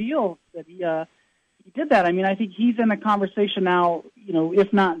big deal that he did that. I mean, I think he's in the conversation now,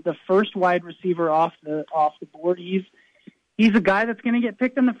 if not the first wide receiver off the board, he's he's a guy that's going to get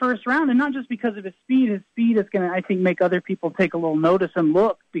picked in the first round, and not just because of his speed. His speed is going to, I think, make other people take a little notice and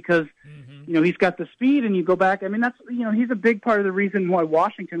look because, he's got the speed, and you go back. I mean, that's, he's a big part of the reason why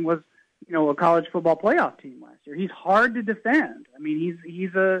Washington was, a college football playoff team last year. He's hard to defend. I mean,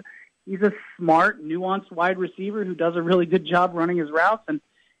 he's a smart, nuanced wide receiver who does a really good job running his routes. And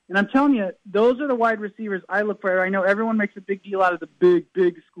I'm telling you, those are the wide receivers I look for. I know everyone makes a big deal out of the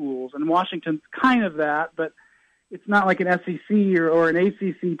big schools, and Washington's kind of that, but it's not like an SEC or an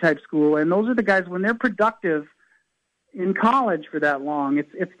ACC type school. And those are the guys, when they're productive in college for that long,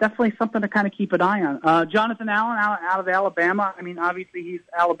 it's definitely something to kind of keep an eye on. Jonathan Allen out of Alabama. I mean, obviously he's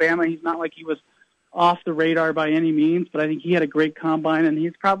Alabama. He's not like he was off the radar by any means, but I think he had a great combine, and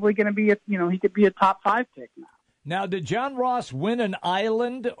he's probably going to be he could be a top 5 pick now. Now, did John Ross win an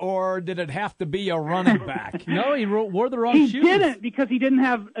island, or did it have to be a running back? No, he wore the wrong shoes. He didn't, because he didn't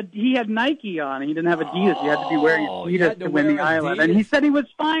have he had Nike on. He didn't have Adidas. You had to be wearing Adidas to win the island, and he said he was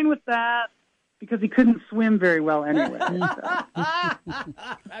fine with that because he couldn't swim very well anyway.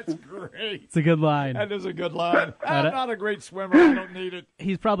 That's great. It's a good line. That is a good line. I'm not a great swimmer. I don't need it.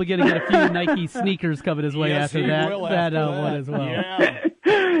 He's probably going to get a few Nike sneakers coming his way after that. That one as well. Yeah.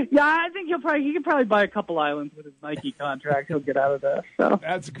 Yeah, I think he could probably buy a couple islands with his Nike contract. He'll get out of this. So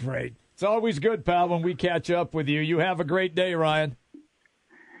that's great. It's always good, pal, when we catch up with you. You have a great day, Ryan.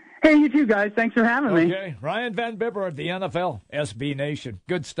 Hey, you too, guys. Thanks for having me. Okay. Ryan Van Bibber of the NFL, SB Nation.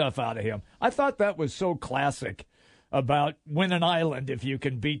 Good stuff out of him. I thought that was so classic about win an island if you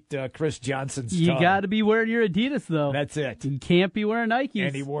can beat Chris Johnson's You got to be wearing your Adidas, though. That's it. You can't be wearing Nikes.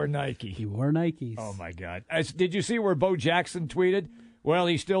 And he wore Nike. He wore Nikes. Oh, my God. Did you see where Bo Jackson tweeted? Well,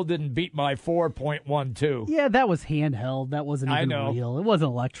 he still didn't beat my 4.12. Yeah, that was handheld. That wasn't even real. It wasn't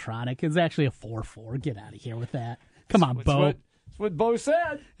electronic. It was actually a 4.4. Get out of here with that. Come on, Bo. That's what Bo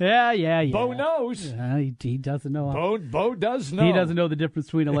said. Yeah. Bo knows. He doesn't know. Bo does know. He doesn't know the difference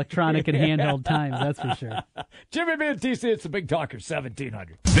between electronic and handheld times, that's for sure. Jimmy B and TC, it's the Big Talker,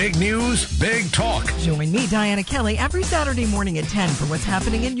 1700. Big news, big talk. Join me, Diana Kelly, every Saturday morning at 10 for what's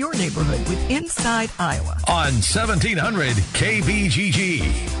happening in your neighborhood with Inside Iowa. On 1700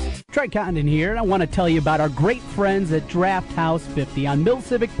 KBGG. Trent Condon here, and I want to tell you about our great friends at Draft House 50 on Mill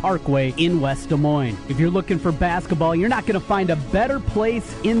Civic Parkway in West Des Moines. If you're looking for basketball, you're not going to find a better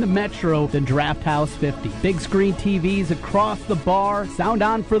place in the metro than Draft House 50. Big screen TVs across the bar, sound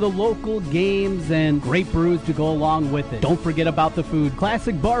on for the local games, and great brews to go along with it. Don't forget about the food.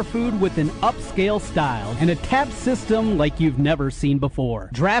 Classic bar food with an upscale style and a tap system like you've never seen before.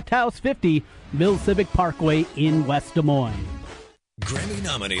 Draft House 50, Mill Civic Parkway in West Des Moines.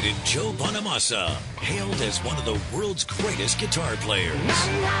 Grammy-nominated Joe Bonamassa, hailed as one of the world's greatest guitar players.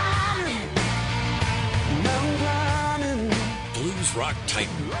 Blues rock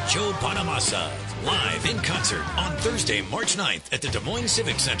titan Joe Bonamassa, live in concert on Thursday, March 9th at the Des Moines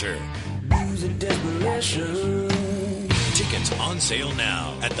Civic Center. Tickets on sale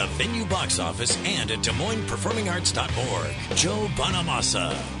now at the venue box office and at DesMoinesPerformingArts.org. Joe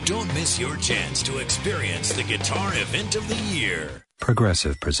Bonamassa. Don't miss your chance to experience the guitar event of the year.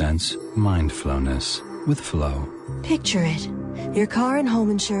 Progressive presents Mindflowness with Flow. Picture it. Your car and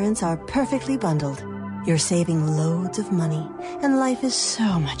home insurance are perfectly bundled. You're saving loads of money, and life is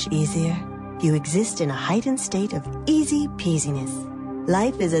so much easier. You exist in a heightened state of easy peasiness.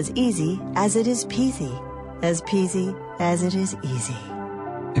 Life is as easy as it is peasy. As peasy as it is easy.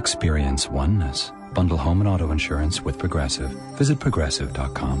 Experience oneness. Bundle home and auto insurance with Progressive. Visit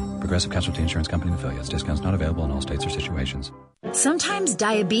Progressive.com. Progressive Casualty Insurance Company and affiliates. Discounts not available in all states or situations. Sometimes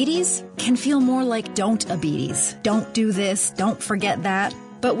diabetes can feel more like don't-abetes. Don't do this, don't forget that.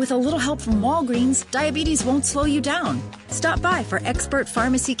 But with a little help from Walgreens, diabetes won't slow you down. Stop by for expert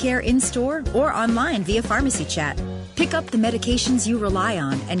pharmacy care in-store or online via pharmacy chat. Pick up the medications you rely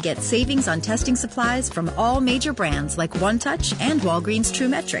on and get savings on testing supplies from all major brands like OneTouch and Walgreens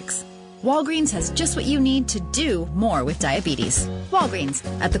TrueMetrics. Walgreens has just what you need to do more with diabetes. Walgreens,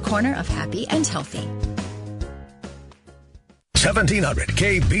 at the corner of happy and healthy. 1700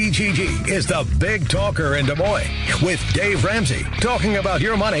 KBGG is the Big Talker in Des Moines with Dave Ramsey talking about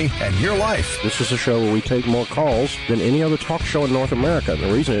your money and your life. This is a show where we take more calls than any other talk show in North America.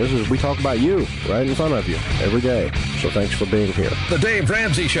 The reason is we talk about you right in front of you every day. So thanks for being here. The Dave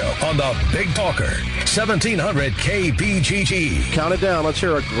Ramsey Show on the Big Talker, 1700 KBGG. Count it down. Let's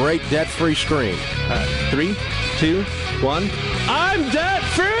hear a great debt-free scream. 3, 2, 1. I'm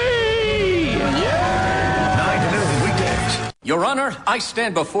debt-free! Yeah! 9 to noon weekdays. Your Honor, I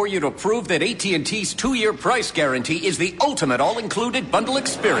stand before you to prove that AT&T's 2-year price guarantee is the ultimate all-included bundle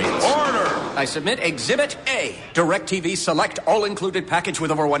experience. Order! I submit Exhibit A, DirecTV Select all-included package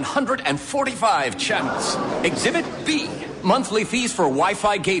with over 145 channels. Exhibit B, Monthly fees for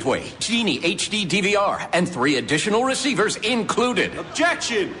Wi-Fi gateway, Genie HD DVR, and 3 additional receivers included.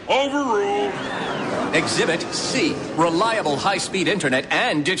 Objection! Overruled. Exhibit C, reliable high-speed internet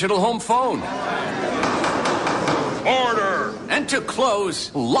and digital home phone. Order! And to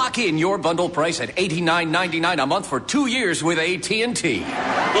close, lock in your bundle price at $89.99 a month for 2 years with AT&T.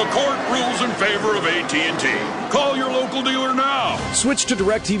 The court rules in favor of AT&T. Call your local dealer now. Switch to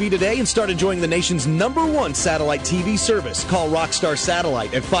DirecTV today and start enjoying the nation's #1 satellite TV service. Call Rockstar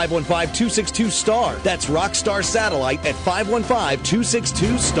Satellite at 515-262-STAR. That's Rockstar Satellite at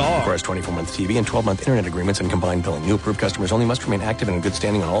 515-262-STAR. Requires 24-month TV and 12-month internet agreements and combined billing. New approved customers only must remain active and in good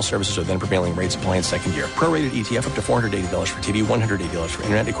standing on all services or then prevailing rates apply in second year. Prorated ETF up to $480 for TV, $180 for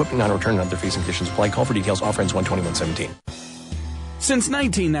internet, equipment non-return and other fees and conditions apply. Call for details. Offer ends 1/21/17. Since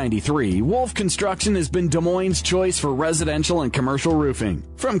 1993, Wolf Construction has been Des Moines' choice for residential and commercial roofing.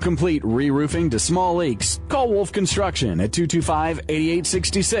 From complete re-roofing to small leaks, call Wolf Construction at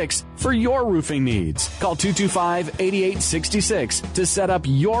 225-8866 for your roofing needs. Call 225-8866 to set up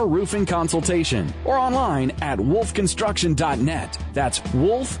your roofing consultation or online at wolfconstruction.net. That's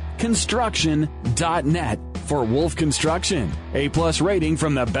wolfconstruction.net for Wolf Construction. A+ rating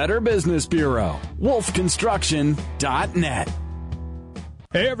from the Better Business Bureau. wolfconstruction.net.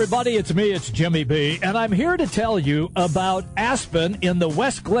 Hey everybody, it's me, it's Jimmy B, and I'm here to tell you about Aspen in the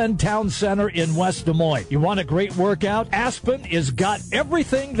West Glen Town Center in West Des Moines. You want a great workout? Aspen has got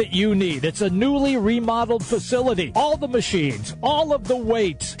everything that you need. It's a newly remodeled facility. All the machines, all of the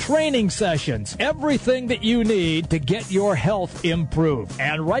weights, training sessions, everything that you need to get your health improved.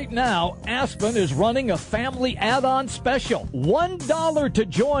 And right now, Aspen is running a family add-on special. $1 to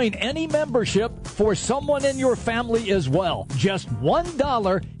join any membership for someone in your family as well. Just $1.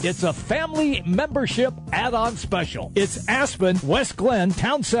 It's a family membership add-on special. It's Aspen, West Glen,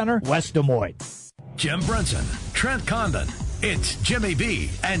 Town Center, West Des Moines. Jim Brunson, Trent Condon. It's Jimmy B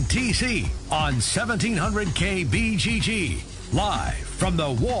and TC on 1700 KBGG. Live from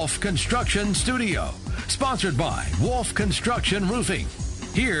the Wolf Construction Studio. Sponsored by Wolf Construction Roofing.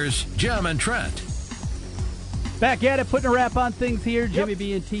 Here's Jim and Trent. Back at it, putting a wrap on things here. Jimmy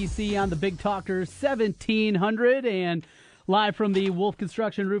B and TC on the Big Talker 1700 and live from the Wolf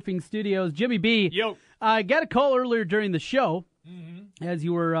Construction Roofing Studios. Jimmy B, I got a call earlier during the show as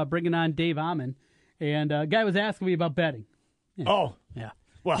you were bringing on Dave Amon, and a guy was asking me about betting. Yeah. Oh. Yeah.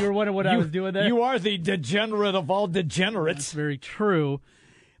 Well, you were wondering what I was doing there? You are the degenerate of all degenerates. That's very true.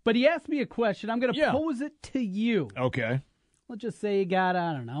 But he asked me a question. I'm going to pose it to you. Okay. Let's just say you got,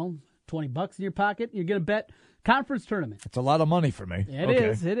 I don't know, $20 in your pocket. You're going to bet conference tournament. It's a lot of money for me. It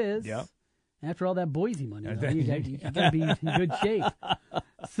is. It is. Yeah. After all that Boise money, though, you got to be in good shape.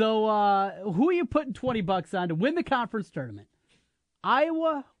 So who are you putting $20 on to win the conference tournament?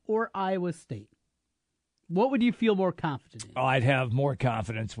 Iowa or Iowa State? What would you feel more confident in? Oh, I'd have more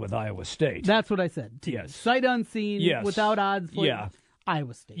confidence with Iowa State. That's what I said. Yes. Sight unseen, without odds.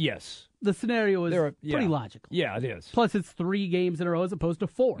 Iowa State. Yes. The scenario is pretty logical. Yeah, it is. Plus, it's 3 games in a row as opposed to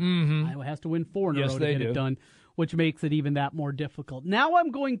 4. Mm-hmm. Iowa has to win 4 in a row to get it done, which makes it even that more difficult. Now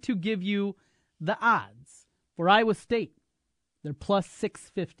I'm going to give you the odds for Iowa State. They're plus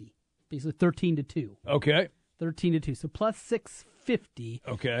 650, basically 13-2. Okay. 13-2, so plus 650.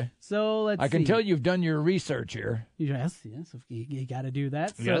 Okay. So let's see. I can tell you've done your research here. Yes, you got to do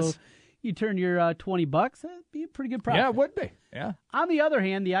that. So yes. You turn your $20, that'd be a pretty good profit. Yeah, it would be. Yeah. On the other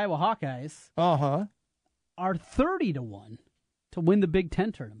hand, the Iowa Hawkeyes are 30-1 to win the Big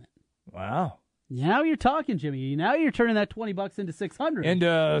Ten tournament. Wow. Now you're talking, Jimmy. Now you're turning that $20 into $600.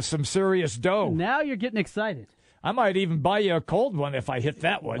 Into some serious dough. Now you're getting excited. I might even buy you a cold one if I hit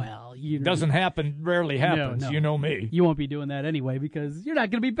that one. Well, it doesn't happen, rarely happens. No. You know me. You won't be doing that anyway because you're not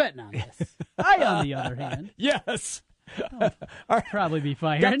going to be betting on this. I, on the other hand. Yes. I'll probably be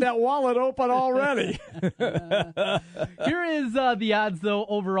fired. Got that wallet open already. Here is the odds, though,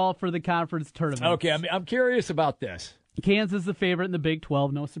 overall for the conference tournament. Okay, I'm curious about this. Kansas the favorite in the Big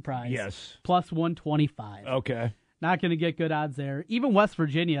 12, no surprise. Yes. Plus 125. Okay. Not going to get good odds there. Even West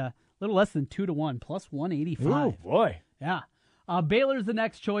Virginia, a little less than 2-1, plus 185. Oh, boy. Yeah. Baylor's the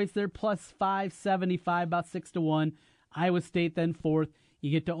next choice. They're plus 575, about 6-1. Iowa State then 4th. You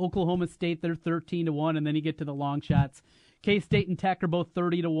get to Oklahoma State, they're 13-1, and then you get to the long shots. K-State and Tech are both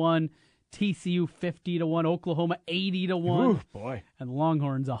 30-1. TCU 50-1. Oklahoma 80-1. Ooh, boy. And the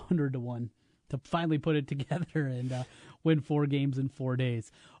Longhorns 100-1 to finally put it together and win 4 games in 4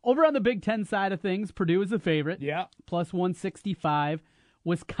 days. Over on the Big Ten side of things, Purdue is the favorite. Yeah. Plus 165.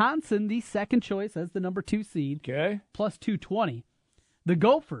 Wisconsin, the second choice as the number 2 seed. Okay. Plus 220. The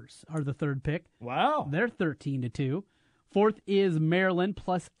Gophers are the third pick. Wow. They're 13-2. 4th is Maryland,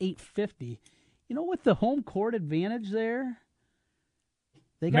 plus 850. with the home court advantage there,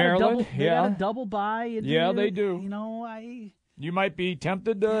 they got Maryland, got a double bye. Yeah, they do. You might be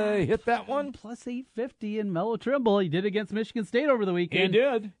tempted to hit that one. Plus 850 in Melo Trimble. He did against Michigan State over the weekend. He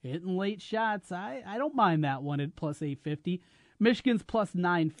did. Hitting late shots. I don't mind that one at plus 850. Michigan's plus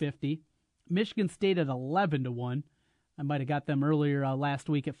 950. Michigan State at 11-1. I might have got them earlier last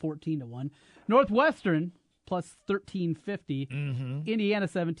week at 14-1. Northwestern plus 1350. Indiana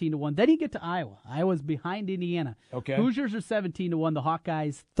 17-1. Then you get to Iowa. Iowa's behind Indiana. Okay. Hoosiers are 17-1. The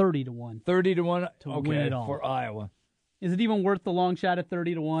Hawkeyes 30-1. 30-1. To win it all for Iowa. Is it even worth the long shot at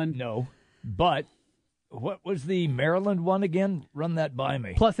 30-1? No. But what was the Maryland one again? Run that by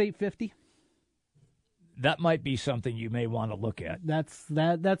me. Plus 850. That might be something you may want to look at. That's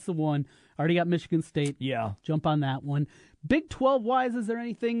the one. Already got Michigan State. Yeah. Jump on that one. Big 12 wise, is there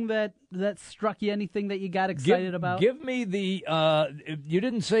anything that struck you? Anything that you got excited about? Give me the. You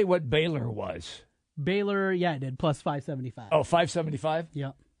didn't say what Baylor was. Baylor, yeah, I did. Plus 575. Oh, 575?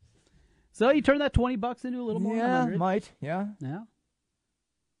 Yeah. So you turn that $20 into a little more. Yeah, 100. might. Yeah.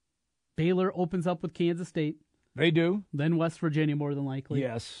 Baylor opens up with Kansas State. They do. Then West Virginia, more than likely.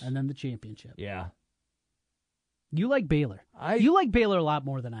 Yes. And then the championship. Yeah. You like Baylor. You like Baylor a lot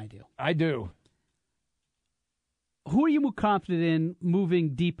more than I do. I do. Who are you more confident in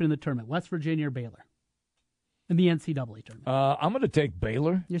moving deep in the tournament, West Virginia or Baylor? In the NCAA tournament. I'm going to take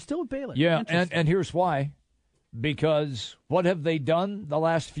Baylor. You're still with Baylor. Yeah, and here's why. Because what have they done the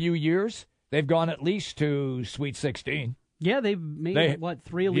last few years? They've gone at least to Sweet 16. Yeah, they've made,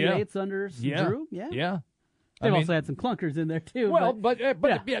 3 Elite Eights under Drew? Yeah. They've also had some clunkers in there, too. Well, but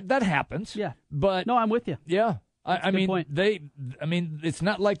that happens. Yeah. But no, I'm with you. Yeah. I mean, point. it's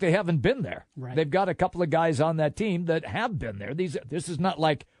not like they haven't been there. Right. They've got a couple of guys on that team that have been there. This is not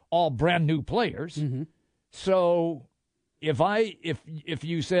like all brand new players. Mm-hmm. So if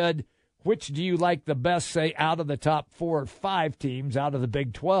you said, which do you like the best, say, out of the top 4 or 5 teams out of the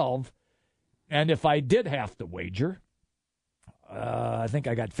Big 12, and if I did have to wager, I think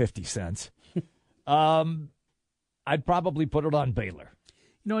I got 50 cents, I'd probably put it on Baylor.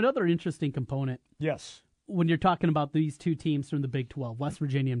 Another interesting component. Yes. When you're talking about these two teams from the Big 12, West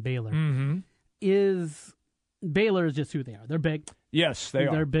Virginia and Baylor, is Baylor is just who they are. They're big. Yes, they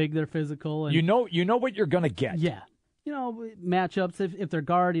are. They're big. They're physical. And you know what you're going to get. Yeah. Matchups, if they're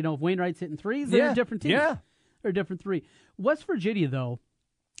guard, if Wainwright's hitting threes, they're a different team. Yeah. They're a different three. West Virginia, though,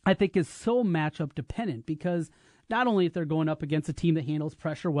 I think is so matchup dependent because not only if they're going up against a team that handles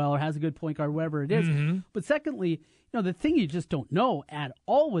pressure well or has a good point guard, whatever it is, but secondly, the thing you just don't know at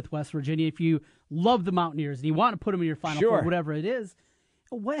all with West Virginia, if you love the Mountaineers and you want to put them in your Final Four, whatever it is,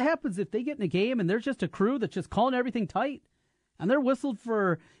 what happens if they get in a game and there's just a crew that's just calling everything tight and they're whistled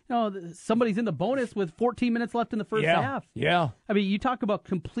for, somebody's in the bonus with 14 minutes left in the first half? Yeah. I mean, you talk about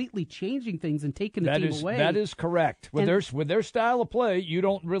completely changing things and taking the team away. That is correct. With their style of play, you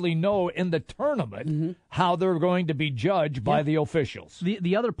don't really know in the tournament how they're going to be judged by the officials.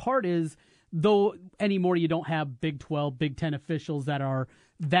 The other part is, though anymore you don't have Big 12, Big 10 officials that are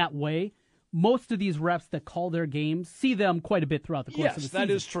that way, most of these refs that call their games see them quite a bit throughout the course of the season. Yes,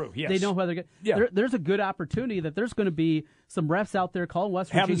 that is true. Yes. They know whether there's a good opportunity that there's going to be some refs out there calling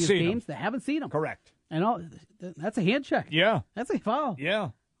West Virginia's games that haven't seen them. Correct. And that's a hand check. Yeah. That's a foul.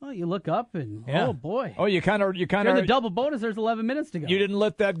 Yeah. Well, you look up and oh boy. Oh, you kind of. You're in the double bonus. There's 11 minutes to go. You didn't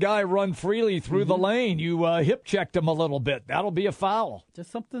let that guy run freely through the lane. You hip checked him a little bit. That'll be a foul. Just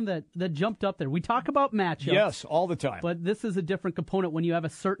something that jumped up there. We talk about matchups. Yes, all the time. But this is a different component when you have a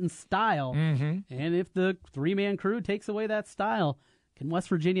certain style. And if the 3-man crew takes away that style, can West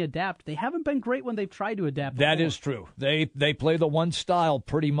Virginia adapt? They haven't been great when they've tried to adapt. That is true. They play the one style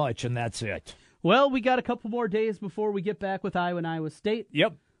pretty much, and that's it. Well, we got a couple more days before we get back with Iowa and Iowa State.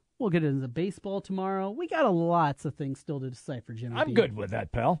 Yep. We'll get into baseball tomorrow. We got lots of things still to decipher, Jimmy. I'm good with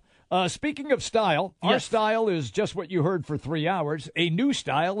that, pal. Speaking of style, our style is just what you heard for 3 hours. A new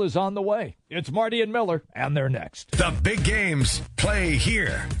style is on the way. It's Marty and Miller, and they're next. The big games play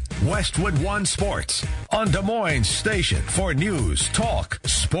here. Westwood One Sports on Des Moines Station for news, talk,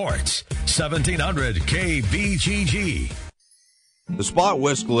 sports. 1700 KBGG. The Spa at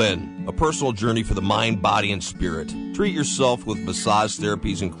West Glen, a personal journey for the mind, body, and spirit. Treat yourself with massage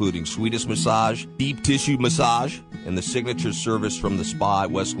therapies including Swedish massage, deep tissue massage, and the signature service from the Spa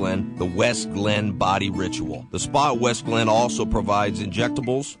at West Glen, the West Glen Body Ritual. The Spa at West Glen also provides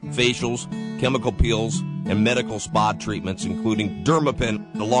injectables, facials, chemical peels, and medical spa treatments including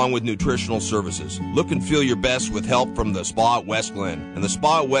Dermapen, along with nutritional services. Look and feel your best with help from the Spa at West Glen. And the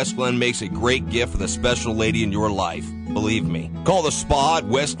Spa at West Glen makes a great gift for the special lady in your life. Believe me. Call the Spa at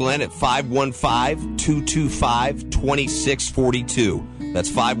West Glen at 515-225-2642. That's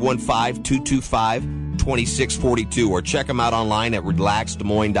 515-225-2642, or check them out online at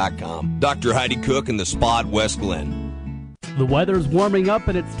relaxdesmoines.com. Dr. Heidi Cook in the spa at West Glen. The weather's warming up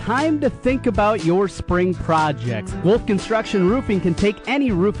and it's time to think about your spring projects. Wolf Construction Roofing can take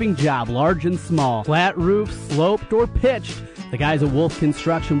any roofing job, large and small. Flat roofs, sloped, or pitched. The guys at Wolf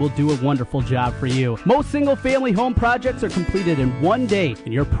Construction will do a wonderful job for you. Most single-family home projects are completed in one day,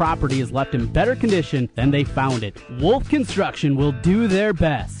 and your property is left in better condition than they found it. Wolf Construction will do their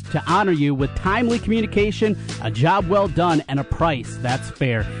best to honor you with timely communication, a job well done, and a price that's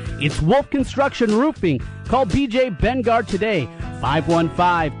fair. It's Wolf Construction Roofing. Call BJ Bengard today,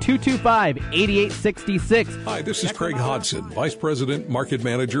 515-225-8866. Hi, this is Craig Hodson, Vice President, Market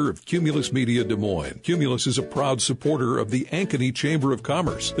Manager of Cumulus Media Des Moines. Cumulus is a proud supporter of the Ankeny Chamber of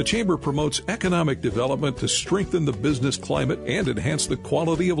Commerce. The Chamber promotes economic development to strengthen the business climate and enhance the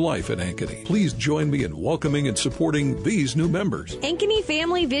quality of life in Ankeny. Please join me in welcoming and supporting these new members. Ankeny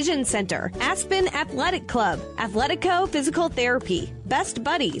Family Vision Center, Aspen Athletic Club, Athletico Physical Therapy, Best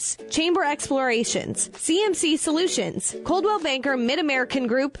Buddies, Chamber Explorations, CMC Solutions, Coldwell Banker Mid-American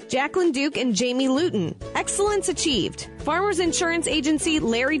Group, Jacqueline Duke and Jamie Luton, Excellence Achieved, Farmers Insurance Agency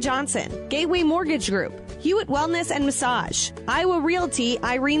Larry Johnson, Gateway Mortgage Group, Hewitt Wellness and Massage, Iowa Realty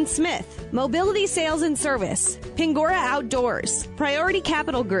Irene Smith, Mobility Sales and Service, Pingora Outdoors, Priority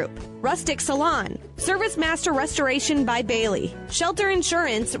Capital Group, Rustic Salon, Service Master Restoration by Bailey, Shelter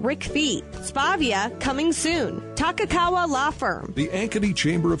Insurance Rick Fee, Spavia coming soon, Takakawa Law Firm. The Ankeny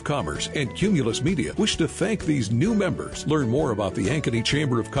Chamber of Commerce and Cumulus Media wish to thank these new members. Learn more about the Ankeny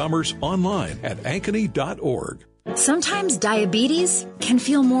Chamber of Commerce online at ankeny.org. Sometimes diabetes can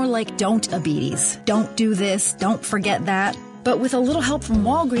feel more like don't-abetes. Don't do this, don't forget that. But with a little help from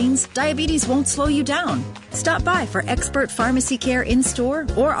Walgreens, diabetes won't slow you down. Stop by for expert pharmacy care in-store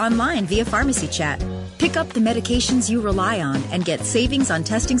or online via pharmacy chat. Pick up the medications you rely on and get savings on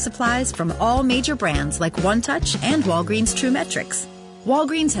testing supplies from all major brands like OneTouch and Walgreens TrueMetrics.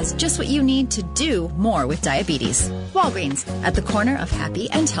 Walgreens has just what you need to do more with diabetes. Walgreens, at the corner of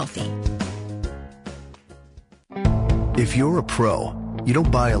happy and healthy. If you're a pro, you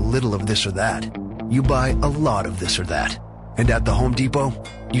don't buy a little of this or that. You buy a lot of this or that. And at the Home Depot,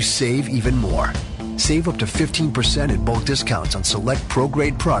 you save even more. Save up to 15% in bulk discounts on select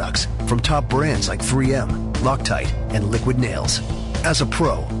pro-grade products from top brands like 3M, Loctite, and Liquid Nails. As a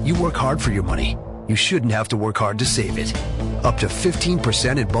pro, you work hard for your money. You shouldn't have to work hard to save it. Up to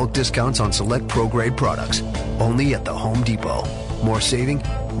 15% in bulk discounts on select pro-grade products. Only at the Home Depot. More saving,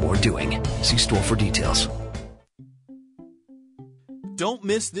 more doing. See store for details. Don't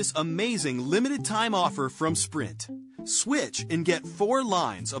miss this amazing limited time offer from Sprint. Switch and get 4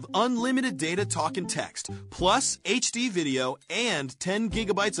 lines of unlimited data, talk, and text, plus HD video and 10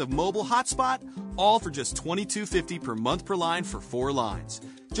 gigabytes of mobile hotspot, all for just $22.50 per month per line for 4 lines.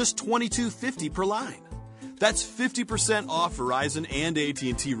 Just $22.50 per line. That's 50% off Verizon and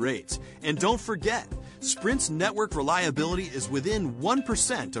AT&T rates. And don't forget, Sprint's network reliability is within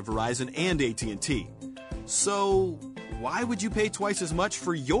 1% of Verizon and AT&T. So why would you pay twice as much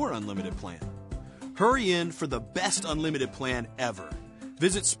for your unlimited plan? Hurry in for the best unlimited plan ever.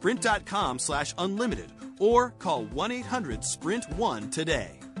 Visit sprint.com/unlimited or call 1-800-SPRINT1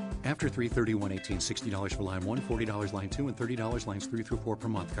 today. After 3/31/18, $60 for line 1, $40 line 2, and $30 lines 3 through 4 per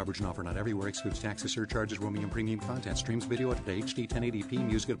month. Coverage and offer not everywhere. Excludes taxes, surcharges, roaming, and premium content. Streams video up to HD 1080p.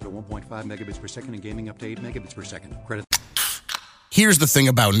 Music up to 1.5 megabits per second, and gaming up to 8 megabits per second. Credit. Here's the thing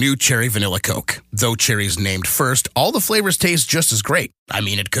about new Cherry Vanilla Coke. Though cherry's named first, all the flavors taste just as great. I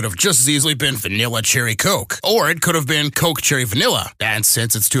mean, it could have just as easily been Vanilla Cherry Coke, or it could have been Coke Cherry Vanilla. And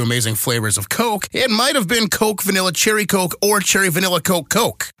since it's 2 amazing flavors of Coke, it might have been Coke Vanilla Cherry Coke or Cherry Vanilla Coke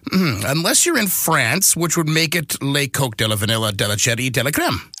Coke. Unless you're in France, which would make it Le Coke de la Vanilla de la Cherry de la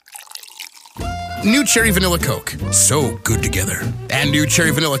Creme. New Cherry Vanilla Coke. So good together. And new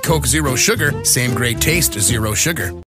Cherry Vanilla Coke Zero Sugar. Same great taste, zero sugar.